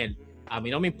Charbonnier, a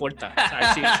mí no me importa.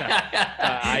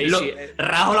 Ahí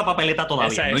rajo la papeleta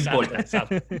todavía. No importa.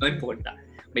 Exacto. No importa.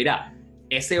 Mira,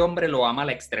 ese hombre lo ama a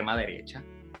la extrema derecha.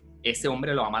 Ese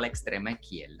hombre lo ama a la extrema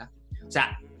izquierda. O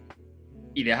sea,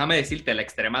 y déjame decirte, la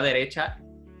extrema derecha,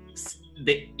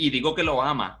 y digo que lo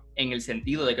ama en el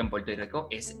sentido de que en Puerto Rico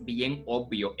es bien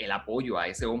obvio el apoyo a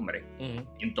ese hombre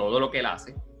en todo lo que él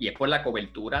hace, y es por la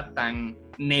cobertura tan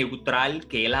neutral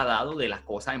que él ha dado de las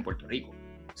cosas en Puerto Rico.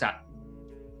 O sea,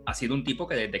 ha sido un tipo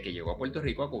que desde que llegó a Puerto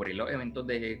Rico a cubrir los eventos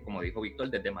de, como dijo Víctor,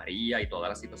 desde María y toda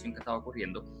la situación que estaba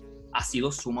ocurriendo, ha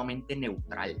sido sumamente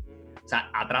neutral. O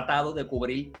sea, ha tratado de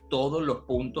cubrir todos los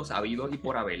puntos habidos y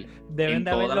por haber. Deben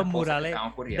de haber los murales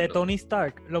de Tony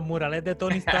Stark. Los murales de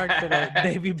Tony Stark, pero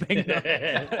David Beckham.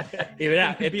 Y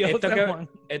mira,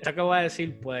 esto que voy a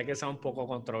decir puede que sea un poco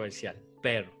controversial,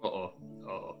 pero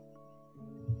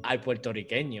al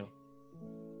puertorriqueño,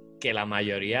 que la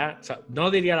mayoría, o sea,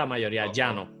 no diría la mayoría,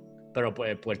 ya no, pero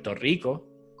pues Puerto Rico,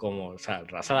 como, o sea,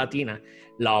 raza latina,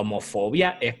 la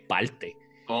homofobia es parte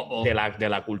de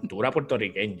la cultura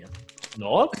puertorriqueña.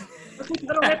 ¿No?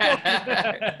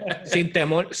 sin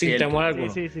temor alguno.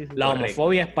 Sí. La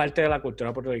homofobia es parte de la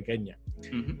cultura puertorriqueña.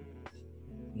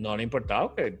 No le ha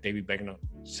importado que David Beckham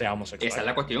sea homosexual. Esa es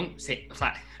la cuestión. Sí, o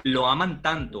sea, lo aman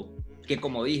tanto que,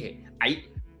 como dije,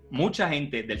 hay mucha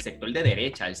gente del sector de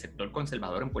derecha, del sector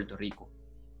conservador en Puerto Rico,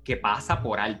 que pasa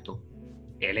por alto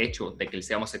el hecho de que él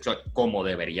sea homosexual, como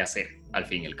debería ser, al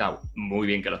fin y al cabo. Muy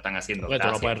bien que lo están haciendo. Tú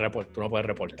no puedes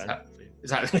reportar. O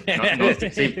sea, sí.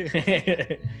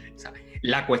 O sea,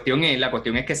 la cuestión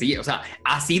es que sí, o sea,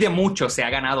 así de mucho se ha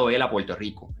ganado él a Puerto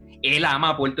Rico. Él ama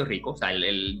a Puerto Rico, o sea,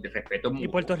 el respeto es mutuo. Y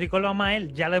Puerto Rico lo ama a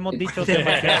él, ya lo hemos dicho. O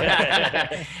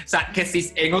sea, que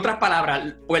si, en otras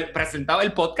palabras, el presentado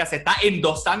del podcast se está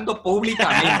endosando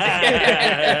públicamente.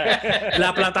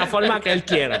 La plataforma que él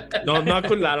quiera. No,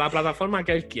 la plataforma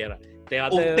que él quiera. Te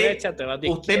vas de derecha, te vas de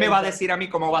izquierda. Usted me va a decir a mí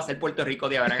cómo va a ser Puerto Rico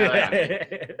de ahora en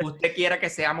adelante. Usted quiera que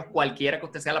seamos cualquiera, que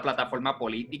usted sea la plataforma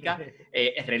política,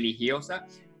 religiosa,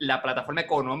 la plataforma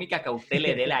económica que a usted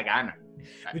le dé la gana.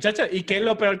 Muchachos, ¿y qué es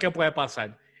lo peor que puede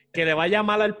pasar? Que le vaya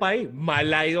mal al país. Mal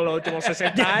le ha ido los últimos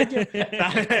 60 años.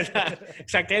 O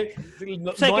sea, que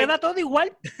se queda todo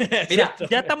igual. Mira,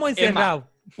 ya estamos encerrados.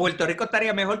 Puerto Rico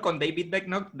estaría mejor con David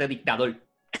Beckham de dictador.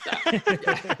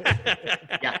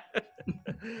 Ya.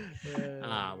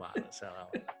 Vale, o sea,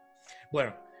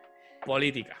 bueno,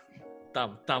 política.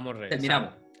 Estamos ready.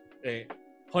 Terminamos.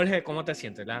 Jorge, ¿cómo te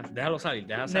sientes? Déjalo salir.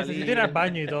 Necesito ir al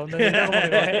baño y todo.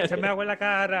 Se me agua en la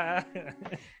cara.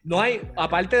 No hay,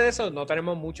 aparte de eso, no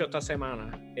tenemos mucho esta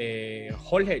semana.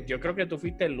 Jorge, yo creo que tú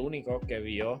fuiste el único que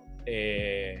vio.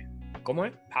 ¿Cómo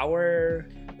es?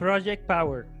 Project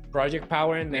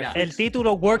Power en Netflix. El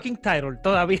título Working Title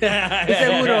todavía. Estoy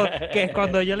seguro que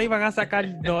cuando yo le iban a sacar,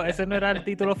 no, ese no era el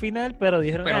título final, pero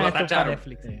dijeron que esto es para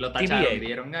Netflix. Lo tacharon,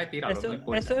 dieron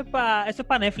eso es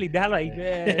para Netflix, déjalo ahí,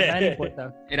 nadie le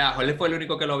importa. Mira, Jorge fue el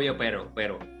único que lo vio,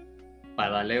 pero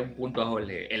para darle un punto a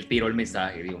Jorge, él tiró el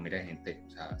mensaje y dijo, mira gente, o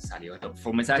sea, salió esto,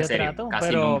 fue un mensaje serio,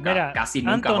 casi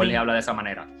nunca Jorge habla de esa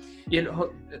manera. Y él,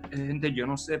 gente, yo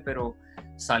no sé, pero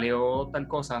salió tal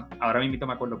cosa, ahora mismo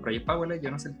me acuerdo, Project Power,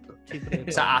 yo no sé. Sí,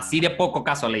 o sea, así de poco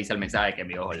caso le hice el mensaje que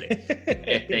envió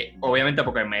Jorge. Obviamente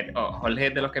porque Jorge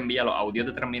es de los que envía los audios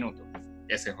de 3 minutos,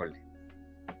 ese es Jorge.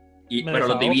 Pero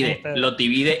los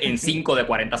divide en 5 de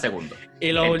 40 segundos.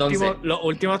 Y los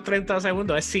últimos 30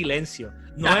 segundos es silencio.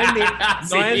 No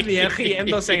es ni él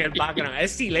riéndose en el background,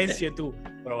 es silencio tú.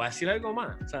 Pero va a decir algo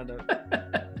más. O sea, no.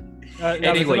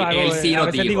 Él sí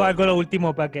nos dijo. Digo algo lo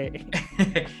último para que.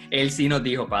 Él sí nos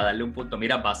dijo, para darle un punto.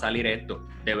 Mira, va a salir esto.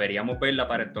 Deberíamos verla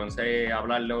para entonces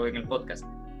hablarlo en el podcast.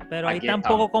 Pero hay tan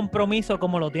poco compromiso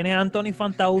como lo tiene Anthony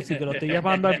Fantauci, que lo estoy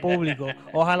llevando al público.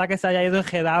 Ojalá que se haya ido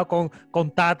enredado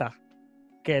con Tata.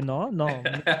 Que no.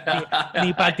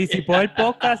 Ni participó del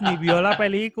podcast, ni vio la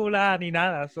película, ni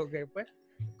nada. So que, pues,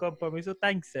 compromiso está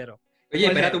en cero. Oye,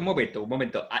 espérate un momento.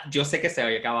 Yo sé que se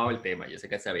había acabado el tema,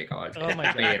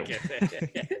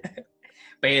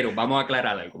 pero vamos a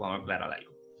aclarar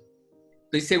algo.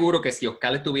 Estoy seguro que si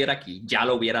Oscar estuviera aquí, ya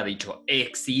lo hubiera dicho.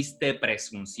 Existe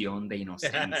presunción de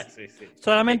inocencia. Sí.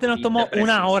 Solamente nos tomó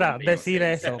una hora decir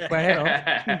eso. Pero...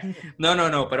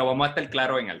 No, pero vamos a estar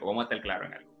claros en algo.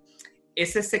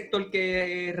 Ese sector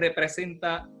que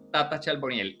representa Tata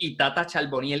Charbonnier y Tata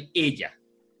Charbonnier, ella,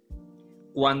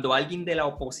 cuando alguien de la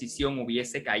oposición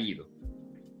hubiese caído,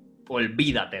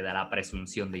 olvídate de la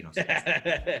presunción de inocencia.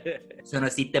 Eso no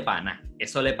existe para nada.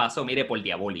 Eso le pasó, mire, por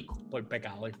diabólico. Por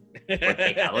pecador.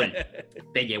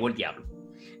 Te llevó el diablo.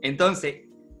 Entonces,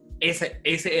 ese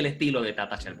es el estilo de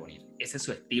Tata Charbonnier. Ese es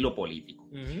su estilo político.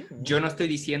 Yo no estoy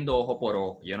diciendo ojo por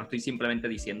ojo. Yo no estoy simplemente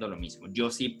diciendo lo mismo. Yo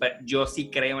sí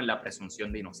creo en la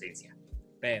presunción de inocencia.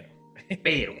 Pero,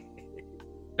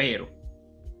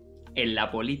 en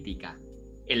la política,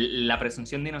 la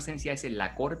presunción de inocencia es en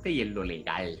la corte y en lo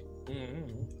legal.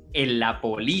 En la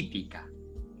política,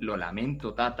 lo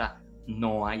lamento, Tata,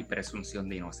 no hay presunción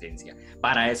de inocencia.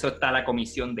 Para eso está la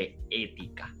comisión de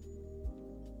ética.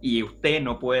 Y usted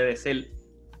no puede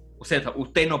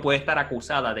usted no puede estar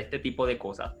acusada de este tipo de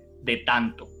cosas, de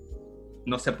tanto.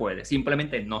 No se puede,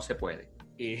 simplemente no se puede.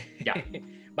 Y ya.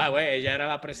 Ella era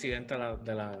la presidenta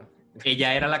de la...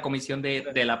 Ella era la comisión de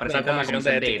la presidenta de la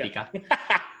comisión de ética.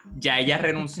 Ya ella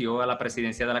renunció a la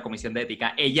presidencia de la comisión de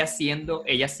ética. Ella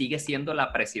sigue siendo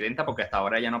la presidenta porque hasta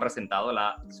ahora ella no ha presentado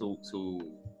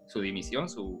su dimisión,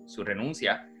 su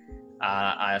renuncia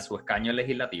a su escaño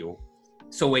legislativo.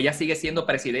 So, ella sigue siendo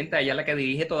presidenta, ella es la que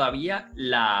dirige todavía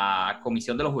la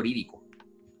comisión de los jurídicos.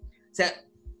 O sea,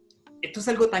 esto es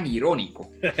algo tan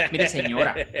irónico. Mire,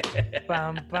 señora.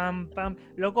 Pam, pam, pam.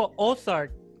 Loco,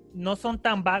 Ozark no son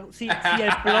tan vagos. Si el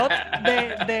plot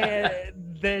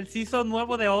del season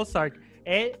nuevo de Ozark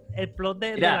es el plot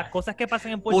de las cosas que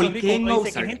pasan en Puerto Rico,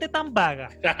 dice que gente tan vaga.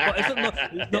 Eso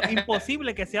no,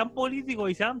 imposible que sean políticos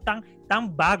y sean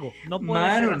tan vagos. No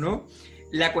puede ser así. ¿No?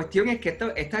 La cuestión es que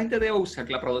esta gente de Ozark,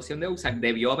 la producción de Ozark,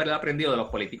 debió haber aprendido de los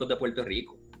políticos de Puerto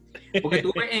Rico. Porque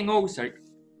tú ves en Ozark,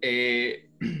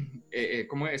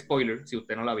 ¿cómo es? Spoiler, si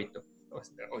usted no la ha visto.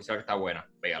 Ozark está buena,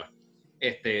 véala.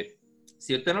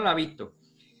 Si usted no la ha visto,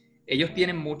 ellos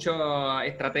tienen muchas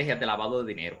estrategias de lavado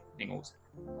de dinero en Ozark.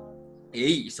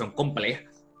 Y son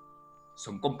complejas.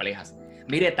 Son complejas.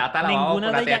 Mire, Tata lavaba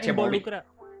por ATH Móvil.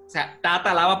 O sea,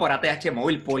 Tata lava por ATH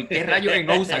Móvil. ¿Por qué rayos en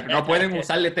Ozark no pueden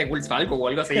usarle Wells Fargo o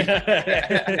algo así?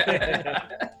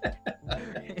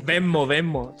 Venmo.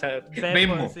 O sea,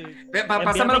 Venmo. Sí.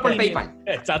 Pásamelo por PayPal.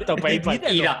 Exacto, PayPal.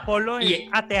 Ponlo en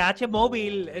ATH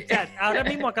Móvil. O sea, ahora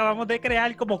mismo acabamos de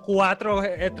crear como 4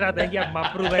 estrategias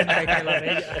más prudentes que la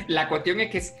de ella. La cuestión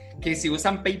es que si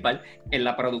usan PayPal en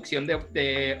la producción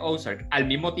de Ozark, al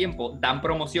mismo tiempo dan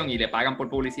promoción y le pagan por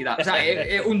publicidad. O sea,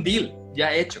 es un deal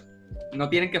ya hecho. No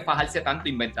tienen que fajarse tanto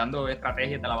inventando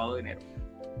estrategias de lavado de dinero.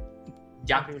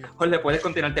 Ya, Jorge, puedes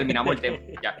continuar, terminamos el tema.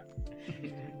 Ya.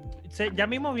 Ya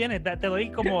mismo viene, te doy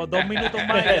como 2 minutos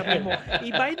más. Ya mismo.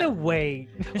 Y by the way,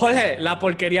 Jorge, la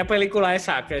porquería película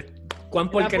esa, ¿cuán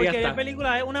porquería está?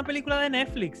 Película es una película de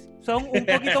Netflix. Son un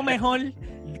poquito mejor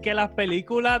que las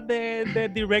películas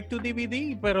de Direct to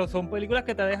DVD, pero son películas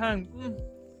que te dejan...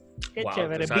 Qué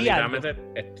chévere, o sea, literalmente,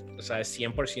 o sea, es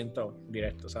 100%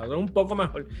 directo. O sea, es un poco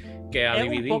mejor que a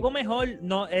DVD. Es un poco mejor.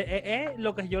 No, es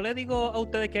lo que yo le digo a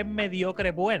ustedes que es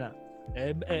mediocre buena.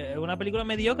 Es una película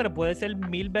mediocre, puede ser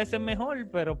 1000 veces mejor,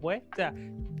 pero pues, o sea,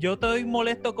 yo estoy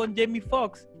molesto con Jamie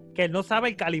Foxx, que él no sabe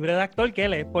el calibre de actor que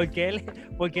él es, porque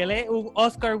él es un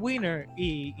Oscar winner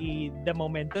y de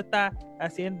momento está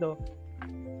haciendo,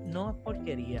 no es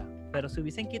porquería, pero si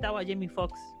hubiesen quitado a Jamie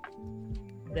Foxx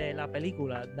de la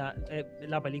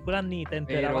película ni te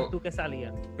enterabas tú que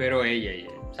salía. Pero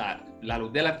ella, o sea, la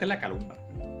luz delante es la calumnia.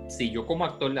 Si yo como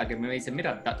actor, la que me dice,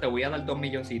 mira, te voy a dar 2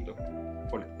 milloncitos,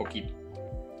 por poquito,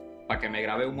 para que me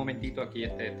grabe un momentito aquí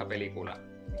esta película.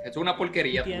 Es una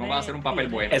porquería, tú no vas a hacer un papel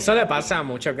bueno. Eso le pasa a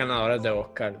muchos ganadores de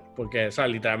Oscar, porque, o sea,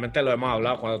 literalmente lo hemos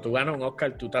hablado, cuando tú ganas un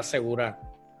Oscar, tú te aseguras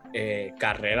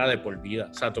carrera de por vida.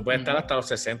 O sea, tú puedes estar hasta los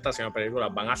 60 haciendo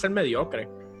películas, van a ser mediocres.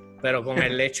 Pero con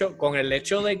el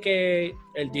hecho de que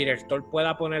el director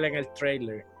pueda poner en el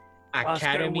trailer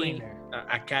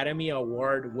Academy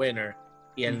Award winner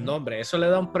y el nombre, eso le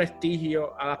da un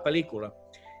prestigio a las películas.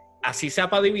 Así sea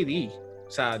para DVD.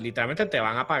 O sea, literalmente te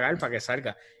van a pagar para que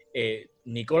salga.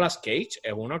 Nicolas Cage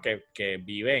es uno que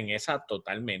vive en esa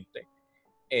totalmente.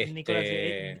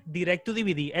 Direct to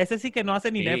DVD. Ese sí que no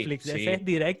hace ni Netflix. Sí. Ese es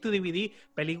Direct to DVD.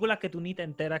 Películas que tú ni te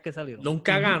enteras que salieron.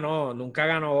 Nunca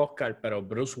ganó Oscar, pero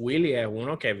Bruce Willis es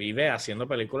uno que vive haciendo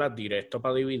películas directo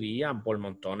para DVD por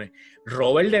montones.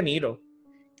 Robert De Niro,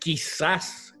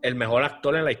 quizás el mejor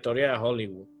actor en la historia de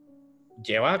Hollywood.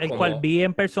 Cual vi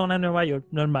en persona en Nueva York,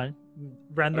 normal.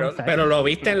 Pero lo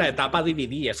viste en la etapa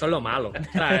DVD, eso es lo malo.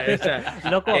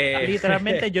 Loco,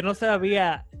 literalmente yo no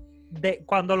sabía...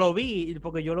 cuando lo vi,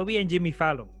 porque yo lo vi en Jimmy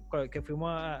Fallon, que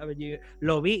fuimos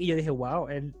lo vi y yo dije, wow,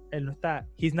 él no está,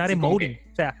 he's not emoting.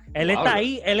 O sea, él está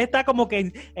ahí, él está como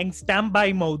que en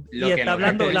standby mode y está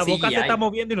hablando, la boca se está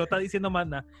moviendo y no está diciendo más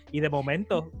nada. Y de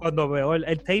momento, cuando veo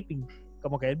el taping,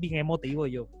 como que es bien emotivo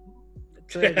y yo.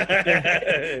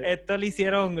 Esto le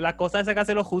hicieron, la cosa esa que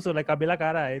hace los usos, le cambié la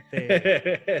cara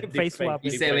face swap.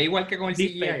 Y se ve igual que con el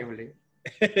CGI,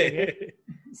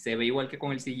 se ve igual que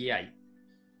con el CGI.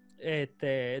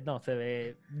 No,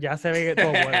 ya se ve todo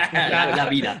bueno. la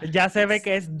vida. Ya se ve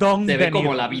que es Don Se De ve Niro.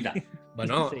 como la vida.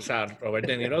 Bueno, sí. O sea, Robert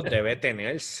De Niro debe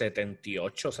tener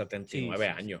 78, 79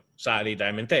 años. O sea,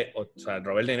 literalmente,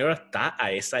 Robert De Niro está a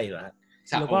esa edad. O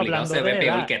sea, obligado se ve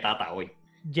peor que Tata hoy.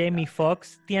 Jamie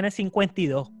Foxx tiene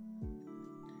 52.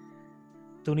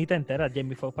 Tú ni te enteras,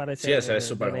 Jamie Foxx parece sí, ese es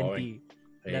súper joven.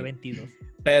 De 22.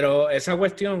 Pero esa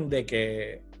cuestión de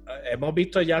que hemos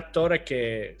visto ya actores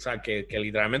que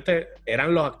literalmente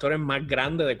eran los actores más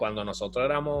grandes de cuando nosotros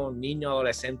éramos niños,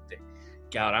 adolescentes,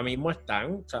 que ahora mismo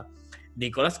están, o sea,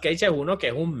 Nicolas Cage es uno que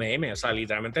es un meme, o sea,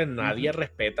 literalmente nadie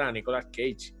respeta a Nicolas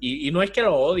Cage. Y no es que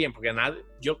lo odien, porque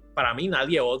para mí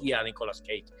nadie odia a Nicolas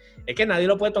Cage. Es que nadie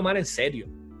lo puede tomar en serio.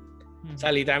 O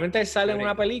sea, literalmente él sale en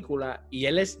una película y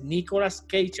él es Nicolas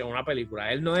Cage en una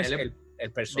película. Él no es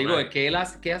el personaje. Digo,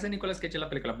 ¿qué hace Nicolas Cage en la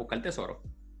película? Buscar el tesoro.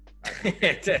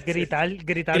 gritar,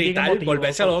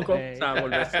 volverse loco. O sea,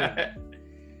 volverse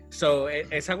loco.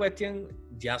 Esa cuestión,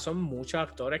 ya son muchos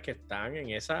actores que están en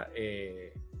esa...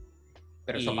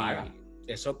 pero eso paga.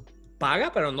 Eso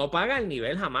paga, pero no paga el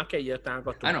nivel jamás que ellos están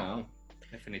acostumbrados. No,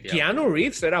 definitivamente. Keanu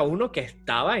Reeves era uno que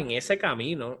estaba en ese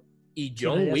camino y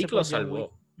John Wick lo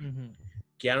salvó.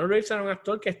 Keanu Reeves era un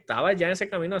actor que estaba ya en ese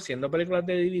camino haciendo películas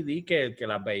de DVD que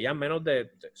las veían o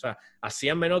sea,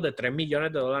 hacían menos de $3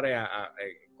 millones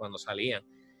cuando salían.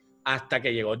 Hasta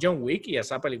que llegó John Wick y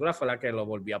esa película fue la que lo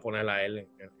volvió a poner a él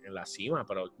en la cima.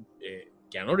 Pero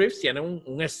Keanu Reeves tiene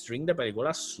un string de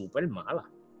películas súper malas.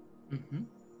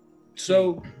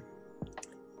 So,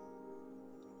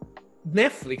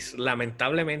 Netflix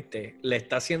lamentablemente le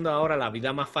está haciendo ahora la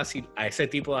vida más fácil a ese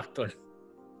tipo de actor.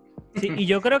 Sí, y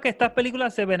yo creo que estas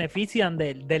películas se benefician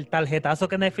del tarjetazo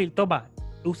que Netflix toma.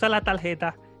 Usa la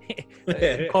tarjeta,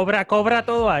 cobra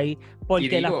todo ahí,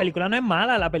 porque la película no es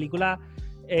mala, la película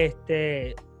es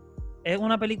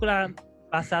una película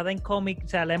basada en cómics, o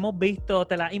sea, la hemos visto,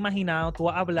 te la has imaginado, tú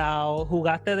has hablado,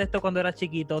 jugaste de esto cuando eras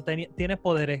chiquito, tienes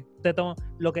poderes.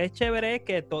 Lo que es chévere es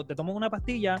que te tomas una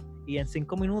pastilla y en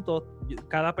 5 minutos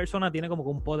cada persona tiene como que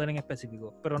un poder en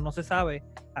específico, pero no se sabe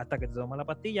hasta que te tomas la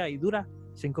pastilla y dura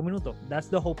 5 minutos. That's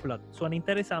the whole plot. Suena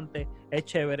interesante, es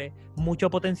chévere, mucho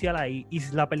potencial ahí, y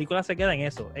la película se queda en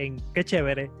eso, en qué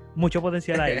chévere, mucho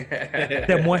potencial ahí.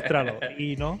 Demuéstralo.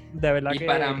 Y no, de verdad que... Y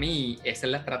para mí, esa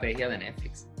es la estrategia de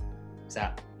Netflix. O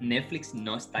sea, Netflix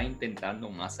no está intentando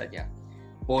más allá,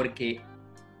 porque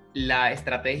la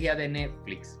estrategia de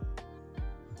Netflix,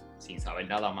 sin saber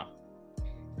nada más,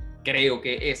 creo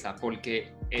que esa,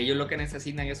 porque ellos lo que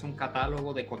necesitan es un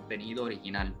catálogo de contenido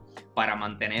original para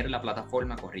mantener la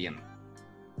plataforma corriendo.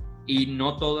 Y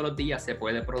no todos los días se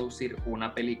puede producir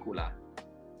una película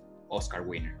Oscar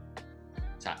winner.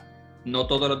 O sea, no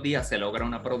todos los días se logra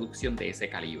una producción de ese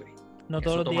calibre. No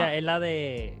todos los días es la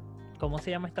de... ¿Cómo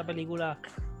se llama esta película?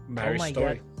 Marriage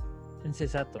Story. God.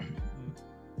 Exacto.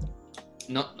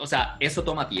 No, o sea, eso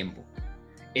toma tiempo.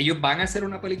 Ellos van a hacer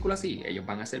una película así, ellos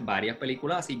van a hacer varias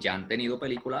películas así, ya han tenido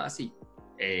películas así,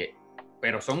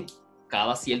 pero son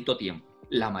cada cierto tiempo.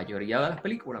 La mayoría de las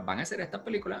películas van a ser estas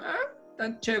películas,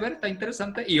 tan chévere, tan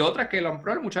interesante, y otras que lo han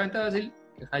probado, mucha gente va a decir,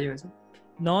 ¿qué rayo es eso?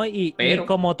 No, y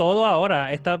como todo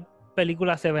ahora, esta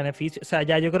película se beneficia, o sea,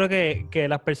 ya yo creo que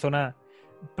las personas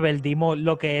perdimos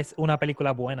lo que es una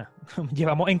película buena.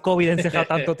 Llevamos en COVID encerrado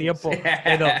tanto tiempo.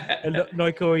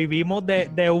 Lo que vivimos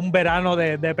de un verano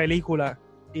de película,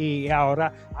 y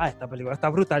ahora, esta película está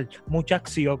brutal, mucha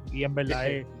acción, y en verdad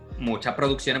es... Muchas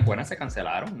producciones buenas se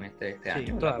cancelaron este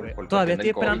año. Todavía estoy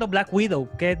esperando Black Widow,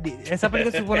 que esa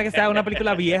película se supone que sea una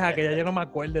película vieja, que ya yo no me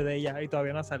acuerdo de ella, y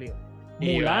todavía no ha salido.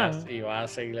 Mulan. Y va a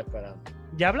seguir esperando.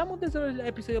 Ya hablamos de eso en el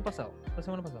episodio pasado, la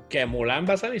semana pasada. Que Mulan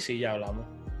va a salir, sí, ya hablamos.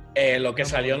 Lo que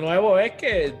salió nuevo es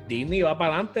que Disney va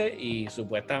para adelante y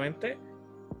supuestamente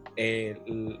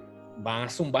van a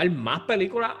zumbar más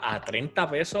películas a 30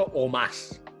 pesos o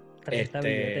más. 30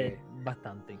 billetes,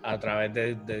 bastante. A través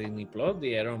de Disney Plus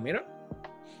dijeron, mira,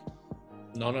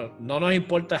 no nos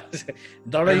importa.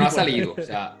 Pero no ha salido. O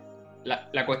sea,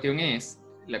 la cuestión es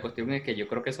que yo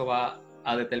creo que eso va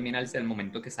a determinarse el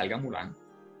momento que salga Mulan.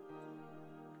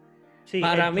 Sí,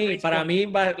 para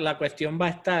mí la cuestión va a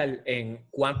estar en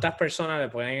cuántas personas le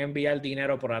pueden enviar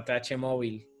dinero por ATH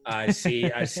móvil al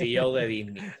CEO de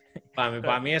Disney.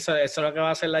 Para mí eso es lo que va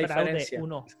a hacer la diferencia.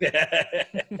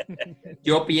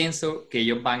 Yo pienso que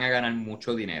ellos van a ganar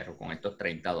mucho dinero con estos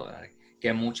 $30,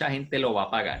 que mucha gente lo va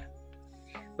a pagar.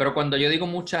 Pero cuando yo digo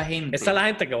mucha gente... Esa es la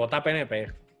gente que vota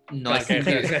PNP. No es que...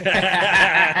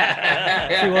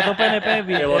 Si voto PNP,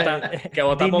 que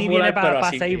vota popular, pero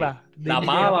así Ceiba. La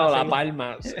Pava o la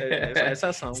Palma,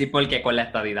 esas son. Sí, porque con la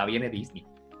estadidad viene Disney.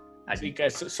 Así que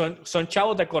son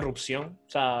chavos de corrupción. O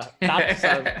sea,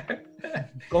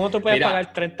 ¿cómo tú puedes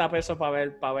pagar 30 pesos para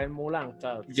ver Mulan? O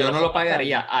sea, yo no lo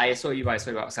pagaría, a eso iba.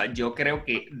 O sea, yo creo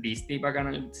que Disney va a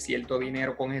ganar cierto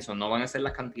dinero con eso. No van a ser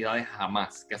las cantidades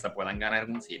jamás que se puedan ganar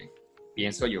en un cine,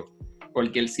 pienso yo.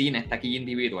 Porque el cine está aquí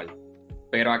individual.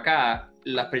 Pero acá,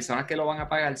 las personas que lo van a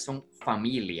pagar son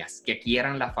familias, que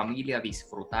quieran la familia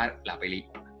disfrutar la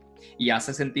película. Y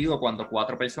hace sentido cuando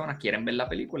 4 personas quieren ver la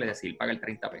película y decir, paga el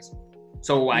 30 pesos.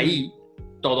 So, ahí,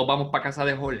 todos vamos para casa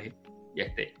de Jorge, y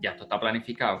ya esto está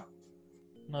planificado.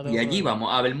 Y allí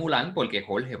vamos a ver Mulan porque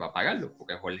Jorge va a pagarlo,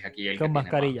 porque Jorge aquí es el con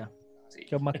mascarilla. Sí.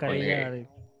 Con mascarilla.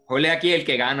 Jorge aquí es el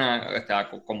que gana, está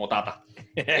como Tata.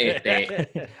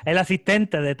 El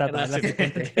asistente de Tata. El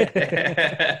asistente.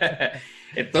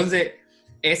 Entonces,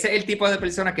 ese es el tipo de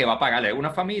persona que va a pagarle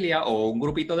una familia o un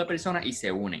grupito de personas y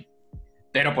se unen.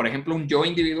 Pero, por ejemplo, un yo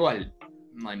individual,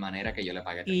 no hay manera que yo le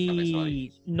pague 30 pesos ahí.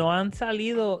 Y no han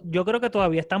salido, yo creo que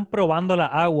todavía están probando la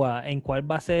agua en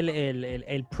cuál va a ser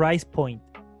el price point,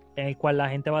 en el cual la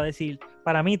gente va a decir,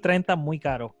 para mí 30 es muy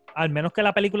caro. Al menos que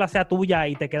la película sea tuya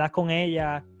y te quedas con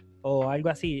ella o algo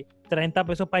así. 30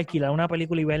 pesos para alquilar una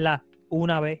película y verla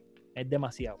una vez es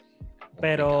demasiado.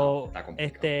 Pero está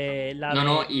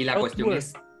complicado. Y la cuestión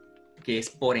es que es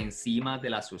por encima de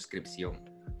la suscripción.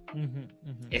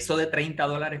 Eso de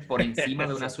 $30 por encima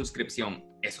de una suscripción,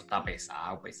 eso está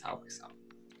pesado.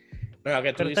 Pero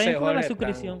que tú pero dices, está Jorge, la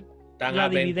suscripción, tan la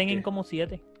dividen en como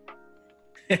 7.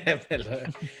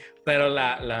 Pero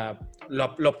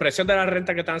los precios de la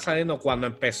renta que estaban saliendo cuando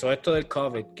empezó esto del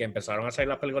COVID, que empezaron a salir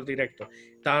las películas directo,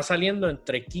 estaban saliendo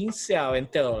entre 15 a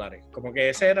 $20. Como que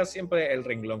ese era siempre el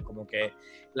renglón. Como que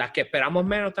las que esperamos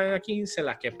menos están a 15,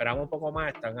 las que esperamos un poco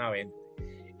más están a 20.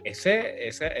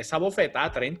 Esa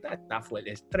bofetada 30 está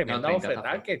fuerte, es tremenda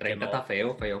bofetada. Está 30 está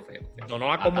feo. No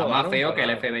nos acomodaron. Está más feo que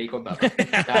el FBI con datos.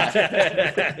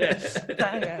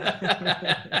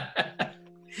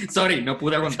 Sorry, no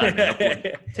pude contarme.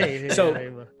 Sí,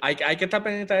 hay que estar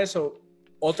pendiente de eso.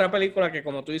 Otra película que,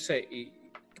 como tú dices, y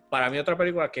para mí otra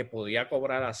película que podría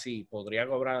cobrar así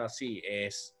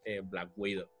es Black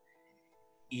Widow.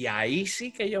 Y ahí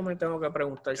sí que yo me tengo que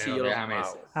preguntar si yo lo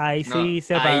pago. Ahí sí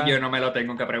se paga. paga. Ahí yo no me lo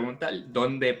tengo que preguntar.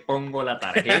 ¿Dónde pongo la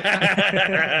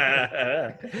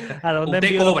tarjeta? ¿A dónde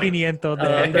envío los 500? ¿A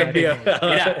dónde envío?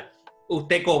 Mira,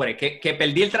 usted cobre, que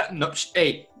perdí el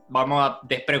vamos a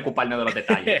despreocuparnos de los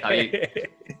detalles, ¿está bien?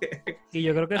 Y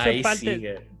yo creo que eso es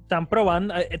parte... Están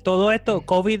probando... todo esto,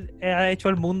 COVID ha hecho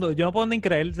el mundo. Yo no puedo ni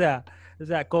creer, o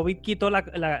sea, COVID quitó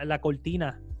la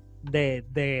cortina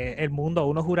de el mundo.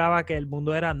 Uno juraba que el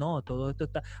mundo era no, todo esto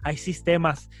está, hay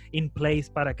sistemas in place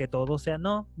para que todo sea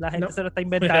la gente se lo está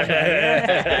inventando.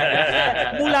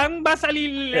 Mulan va a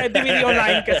salir DVD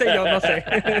online, qué sé yo, no sé.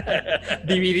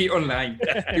 DVD online.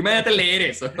 Imagínate leer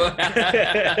eso.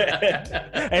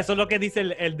 Eso es lo que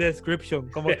dice el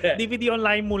description, como DVD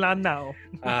online Mulan now.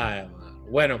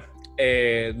 Bueno,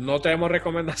 no tenemos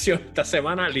recomendación esta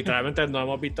semana, literalmente no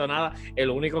hemos visto nada.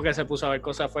 El único que se puso a ver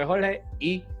cosas fue Jorge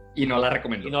y no la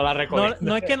recomiendo. No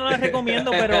es que no la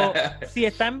recomiendo, pero si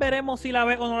está en veremos si la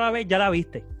ves o no la ves, ya la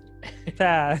viste. O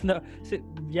sea,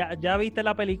 ya viste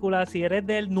la película. Si eres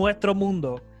de nuestro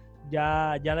mundo,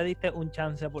 ya le diste un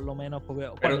chance por lo menos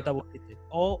cuando te aburriste.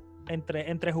 O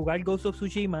entre jugar Ghost of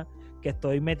Tsushima, que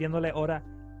estoy metiéndole horas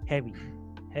heavy.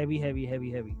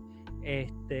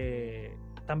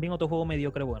 También otro juego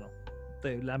mediocre bueno.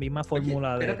 La misma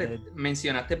fórmula. Oye, espérate,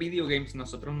 mencionaste video games.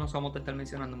 Nosotros no somos de estar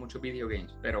mencionando mucho video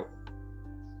games, pero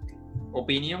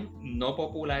opinión no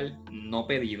popular, no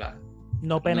pedida.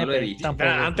 No PNP. No lo he dicho.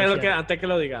 Antes que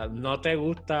lo diga, ¿no te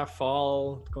gusta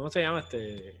Fall? ¿Cómo se llama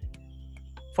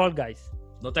Fall Guys.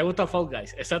 ¿No te gusta Fall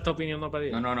Guys? Esa es tu opinión no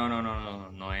pedida. No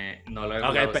lo he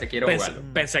jugado, quiero jugar.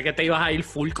 Pensé que te ibas a ir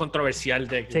full controversial.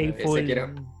 Sí, full.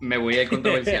 Me voy a ir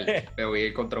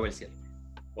controversial.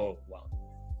 Oh, wow.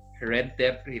 Red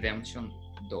Dead Redemption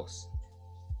 2.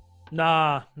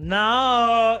 No,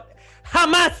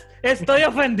 jamás estoy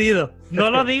ofendido.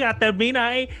 No lo digas, termina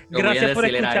ahí. Gracias por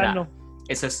escucharnos.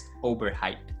 Eso es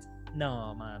overhyped.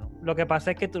 No, mano. Lo que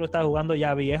pasa es que tú lo estás jugando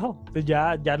ya viejo.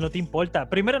 Ya no te importa.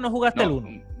 Primero no jugaste el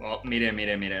 1.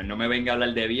 Mire, no me venga a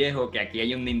hablar de viejo, que aquí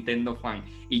hay un Nintendo fan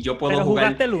y yo puedo Pero jugar.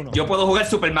 ¿Jugaste el 1? Yo puedo jugar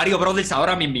Super Mario Bros.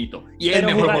 Ahora mismito. Y es el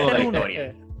mejor juego de la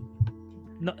historia.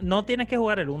 No tienes que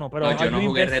jugar el 1, pero... No, yo no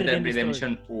jugué Red Dead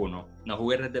Redemption 1. No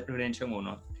jugué Red Dead Redemption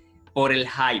 1. Por el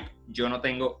hype, yo no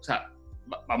tengo... O sea,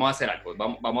 vamos a hacer algo.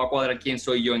 Vamos a cuadrar quién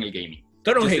soy yo en el gaming. Tú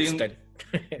eres un hipster.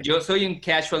 Yo soy un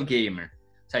casual gamer.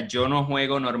 O sea, yo no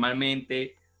juego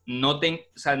normalmente. No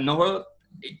juego...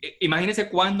 Imagínense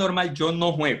cuán normal yo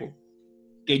no juego.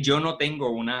 Que yo no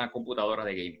tengo una computadora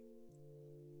de gaming.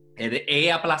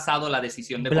 He aplazado la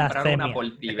decisión de comprar una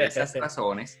por diversas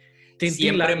razones.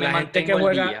 Siempre me mantengo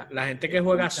al día. La gente que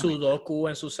juega Sudoku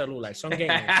en su celular son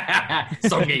gamers.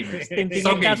 Son gamers.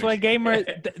 En caso el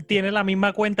gamer tiene la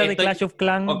misma cuenta de Clash of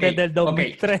Clans desde el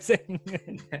 2013.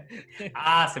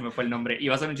 Se me fue el nombre.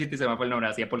 Iba a ser un chiste y se me fue el nombre.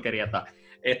 Así es porquería está.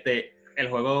 El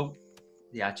juego...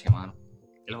 mano.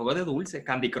 El juego de dulce,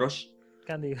 Candy Crush.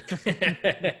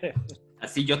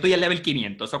 Así, yo estoy al level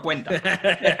 500, eso cuenta.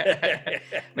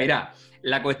 Mira,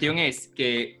 la cuestión es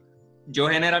que yo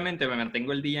generalmente me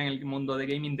mantengo el día en el mundo de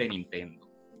gaming de Nintendo.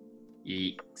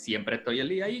 Y siempre estoy al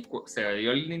día ahí. Se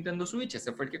dio el Nintendo Switch,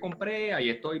 ese fue el que compré. Ahí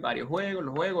estoy, varios juegos,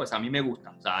 los juegos. O sea, a mí me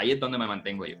gusta. O sea, ahí es donde me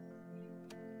mantengo yo.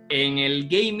 En el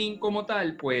gaming como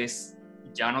tal, pues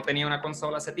ya no tenía una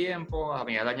consola hace tiempo.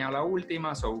 Había dañado la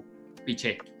última, so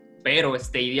piché. Pero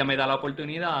Stadia me da la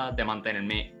oportunidad de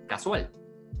mantenerme casual,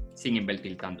 sin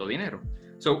invertir tanto dinero.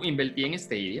 So, invertí en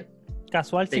Stadia.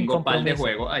 Casual, sin Tengo un par de compromiso.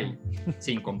 juegos ahí,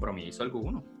 sin compromiso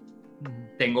alguno.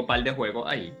 Tengo un par de juegos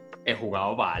ahí. He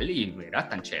jugado Val y mira,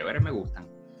 están chéveres, me gustan.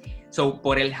 So,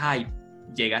 por el hype,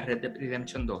 llega Red Dead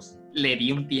Redemption 2. Le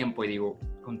di un tiempo y digo,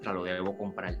 contra lo debo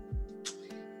comprar.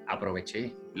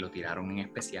 Aproveché, lo tiraron en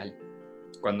especial.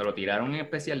 Cuando lo tiraron en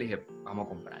especial dije, vamos a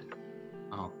comprarlo,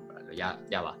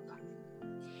 ya basta.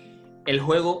 El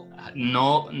juego,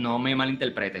 no me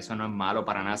malinterprete, eso no es malo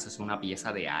para nada, eso es una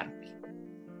pieza de arte.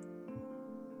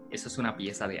 Eso es una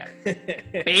pieza de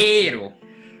arte. Pero,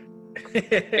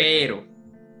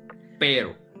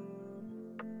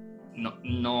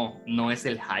 no es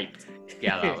el hype que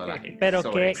ha dado la gente. Pero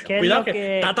sobre ¿qué es Cuidado lo que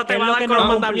que Tata te qué es va a lo dar que con los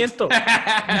no mandamientos.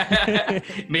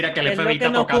 Mira que el ¿Qué es lo FBI que está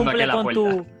no tocando aquí cumple a la con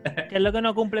puerta. ¿Qué es lo que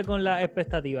no cumple con las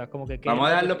expectativas? Como que Vamos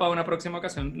a dejarlo para una próxima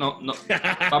ocasión. No.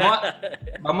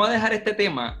 Vamos a dejar este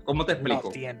tema. ¿Cómo te explico?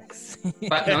 No tienes.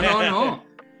 No.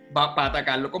 Para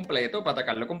atacarlo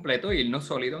completo y irnos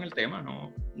sólido en el tema.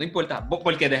 No importa.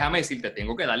 Porque déjame decirte,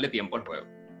 tengo que darle tiempo al juego.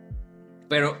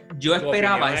 Pero yo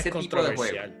esperaba ese tipo de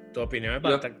juego. Tu opinión es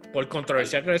bastante... Por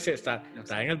controversial, creo que está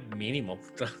en el mínimo.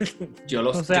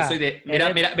 Yo soy de...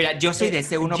 Mira, yo soy de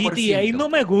ese 1%. GTA no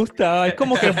me gusta. Es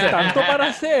como que tanto para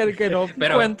hacer que no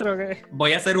encuentro que...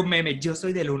 Voy a hacer un meme. Yo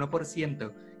soy del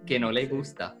 1% que no le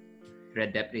gusta Red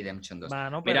Dead Redemption 2.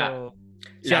 Mano, pero...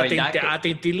 Mira, a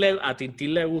Tintín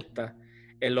le gusta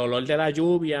el olor de la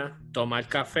lluvia, tomar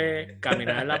café,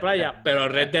 caminar en la playa, pero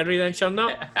Red Dead Redemption no,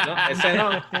 ese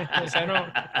no.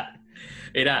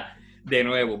 Mira, de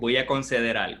nuevo, voy a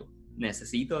conceder algo.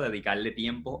 Necesito dedicarle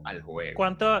tiempo al juego.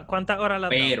 ¿Cuántas horas la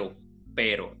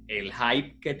Pero el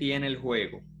hype que tiene el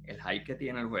juego,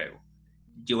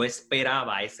 yo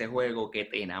esperaba ese juego que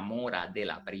te enamora de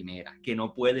la primera, que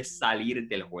no puedes salir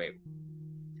del juego.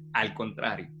 Al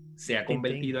contrario, se ha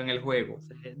convertido en el juego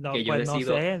que yo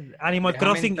decido... No sé. Animal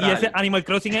Crossing, entrar. y ese Animal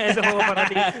Crossing es ese juego para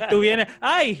ti. Tú vienes,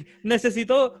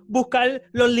 necesito buscar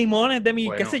los limones de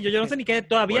mi, qué sé yo no sé ni qué,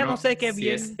 todavía no sé qué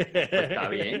bien. Pues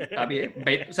está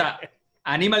bien. O sea,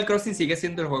 Animal Crossing sigue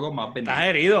siendo el juego más vendido. Estás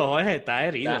herido, Jorge, estás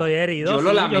herido. Estoy herido, yo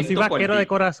lo lamento, yo soy vaquero de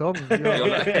corazón.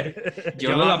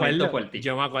 Yo lo lamento por ti.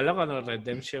 Yo me acuerdo cuando Red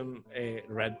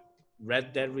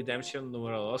Dead Redemption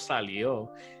número 2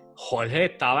 salió. Jorge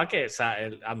estaba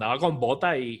él andaba con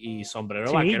bota y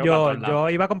sombrero vaquero. Yo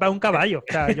iba a comprar un caballo.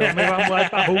 O sea, yo me iba a mudar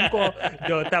para Junco.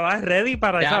 Yo estaba ready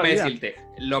para esa vida. Déjame decirte,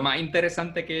 lo más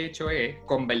interesante que he hecho es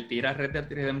convertir a Red Dead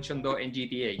Redemption 2 en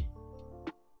GTA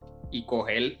y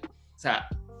coger, o sea,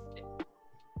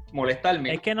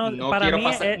 molestarme. Es que no quiero mí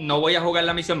pasar, no voy a jugar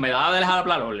la misión, me da a dejar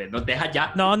hablar, no deja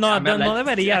ya. No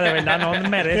debería, de verdad, no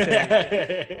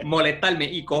merece. Molestarme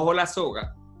y cojo la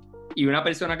soga. Y una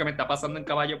persona que me está pasando en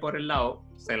caballo por el lado,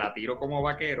 se la tiro como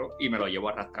vaquero y me lo llevo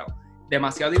arrastrado.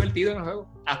 Demasiado divertido en el juego.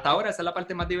 Hasta ahora esa es la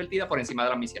parte más divertida por encima de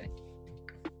las misiones.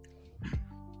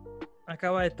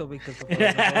 Acaba esto, Víctor.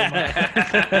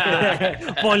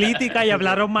 Política y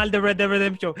hablaron mal de Red Dead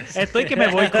Redemption. Estoy que me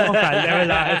voy como tal, de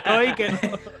verdad. Estoy que no.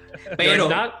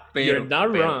 You're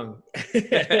not wrong.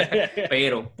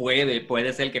 Pero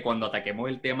puede ser que cuando ataquemos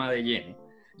el tema de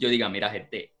lleno, yo diga, mira,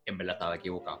 gente, en verdad estaba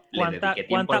equivocado.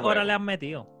 ¿Cuántas horas le han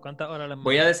metido?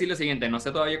 Voy a decir lo siguiente, no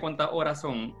sé todavía cuántas horas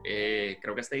son.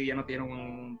 Creo que este día no tiene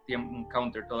un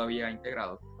counter todavía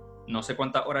integrado. No sé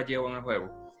cuántas horas llevo en el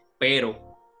juego.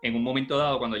 Pero en un momento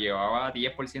dado, cuando llevaba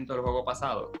 10% del juego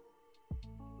pasado,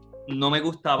 no me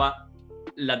gustaba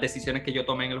las decisiones que yo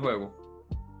tomé en el juego.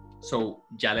 So,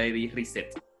 ya le di reset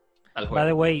al juego. By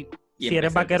the way, si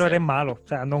eres vaquero, eres malo. O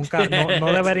sea, no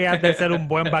deberías de ser un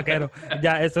buen vaquero.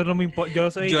 Ya, eso no me importa.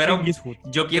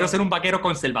 Yo quiero ser un vaquero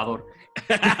conservador.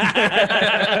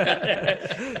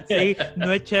 Sí,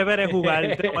 no es chévere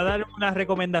jugar. Te voy a dar una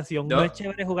recomendación. No es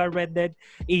chévere jugar Red Dead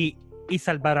y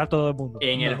salvar a todo el mundo.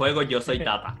 En el juego yo soy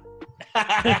Tata.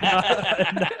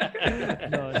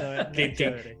 No es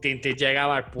chévere. Tintín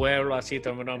llegaba al pueblo así,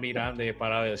 todo el mundo mirando y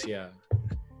parado y decía...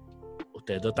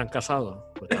 ¿Ustedes dos están casados?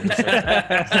 Pues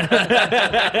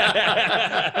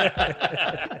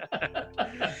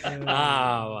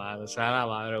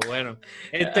madre. Bueno,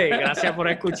 gracias por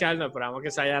escucharnos. Esperamos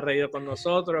que se haya reído con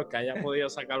nosotros, que haya podido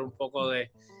sacar un poco de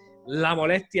la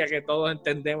molestia que todos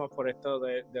entendemos por esto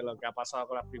de lo que ha pasado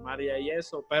con las primarias y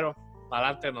eso, pero para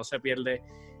adelante no se pierde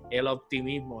el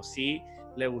optimismo. Sí,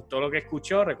 le gustó lo que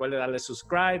escuchó, recuerde darle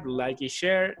subscribe, like y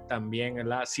share. También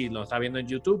si lo está viendo en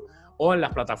YouTube o en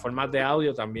las plataformas de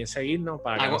audio, también seguirnos.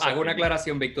 Hago una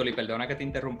aclaración, Víctor, y perdona que te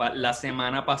interrumpa. La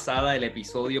semana pasada el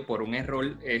episodio, por un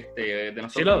error de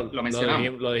nosotros, sí, lo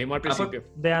mencionamos. Lo dijimos al principio.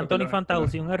 De Anthony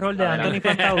Fantauci, un error de Anthony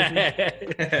Fantauci.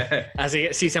 Así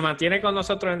que si se mantiene con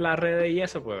nosotros en las redes y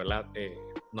eso, pues ¿verdad?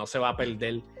 No se va a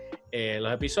perder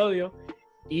los episodios.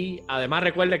 Y además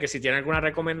recuerde que si tiene alguna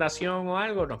recomendación o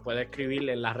algo, nos puede escribir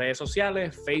en las redes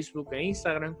sociales, Facebook e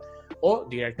Instagram, o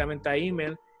directamente a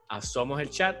email a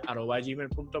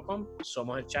somoselchat@gmail.com,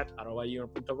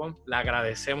 somoselchat@gmail.com. Le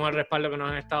agradecemos el respaldo que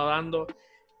nos han estado dando.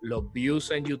 Los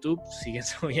views en YouTube siguen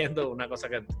subiendo, una cosa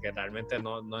que realmente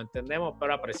no entendemos,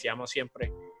 pero apreciamos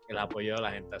siempre el apoyo de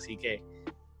la gente. Así que,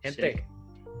 gente,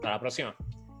 hasta la próxima.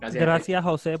 Gracias,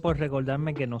 José, por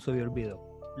recordarme que no se me olvidó.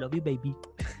 Love you, baby.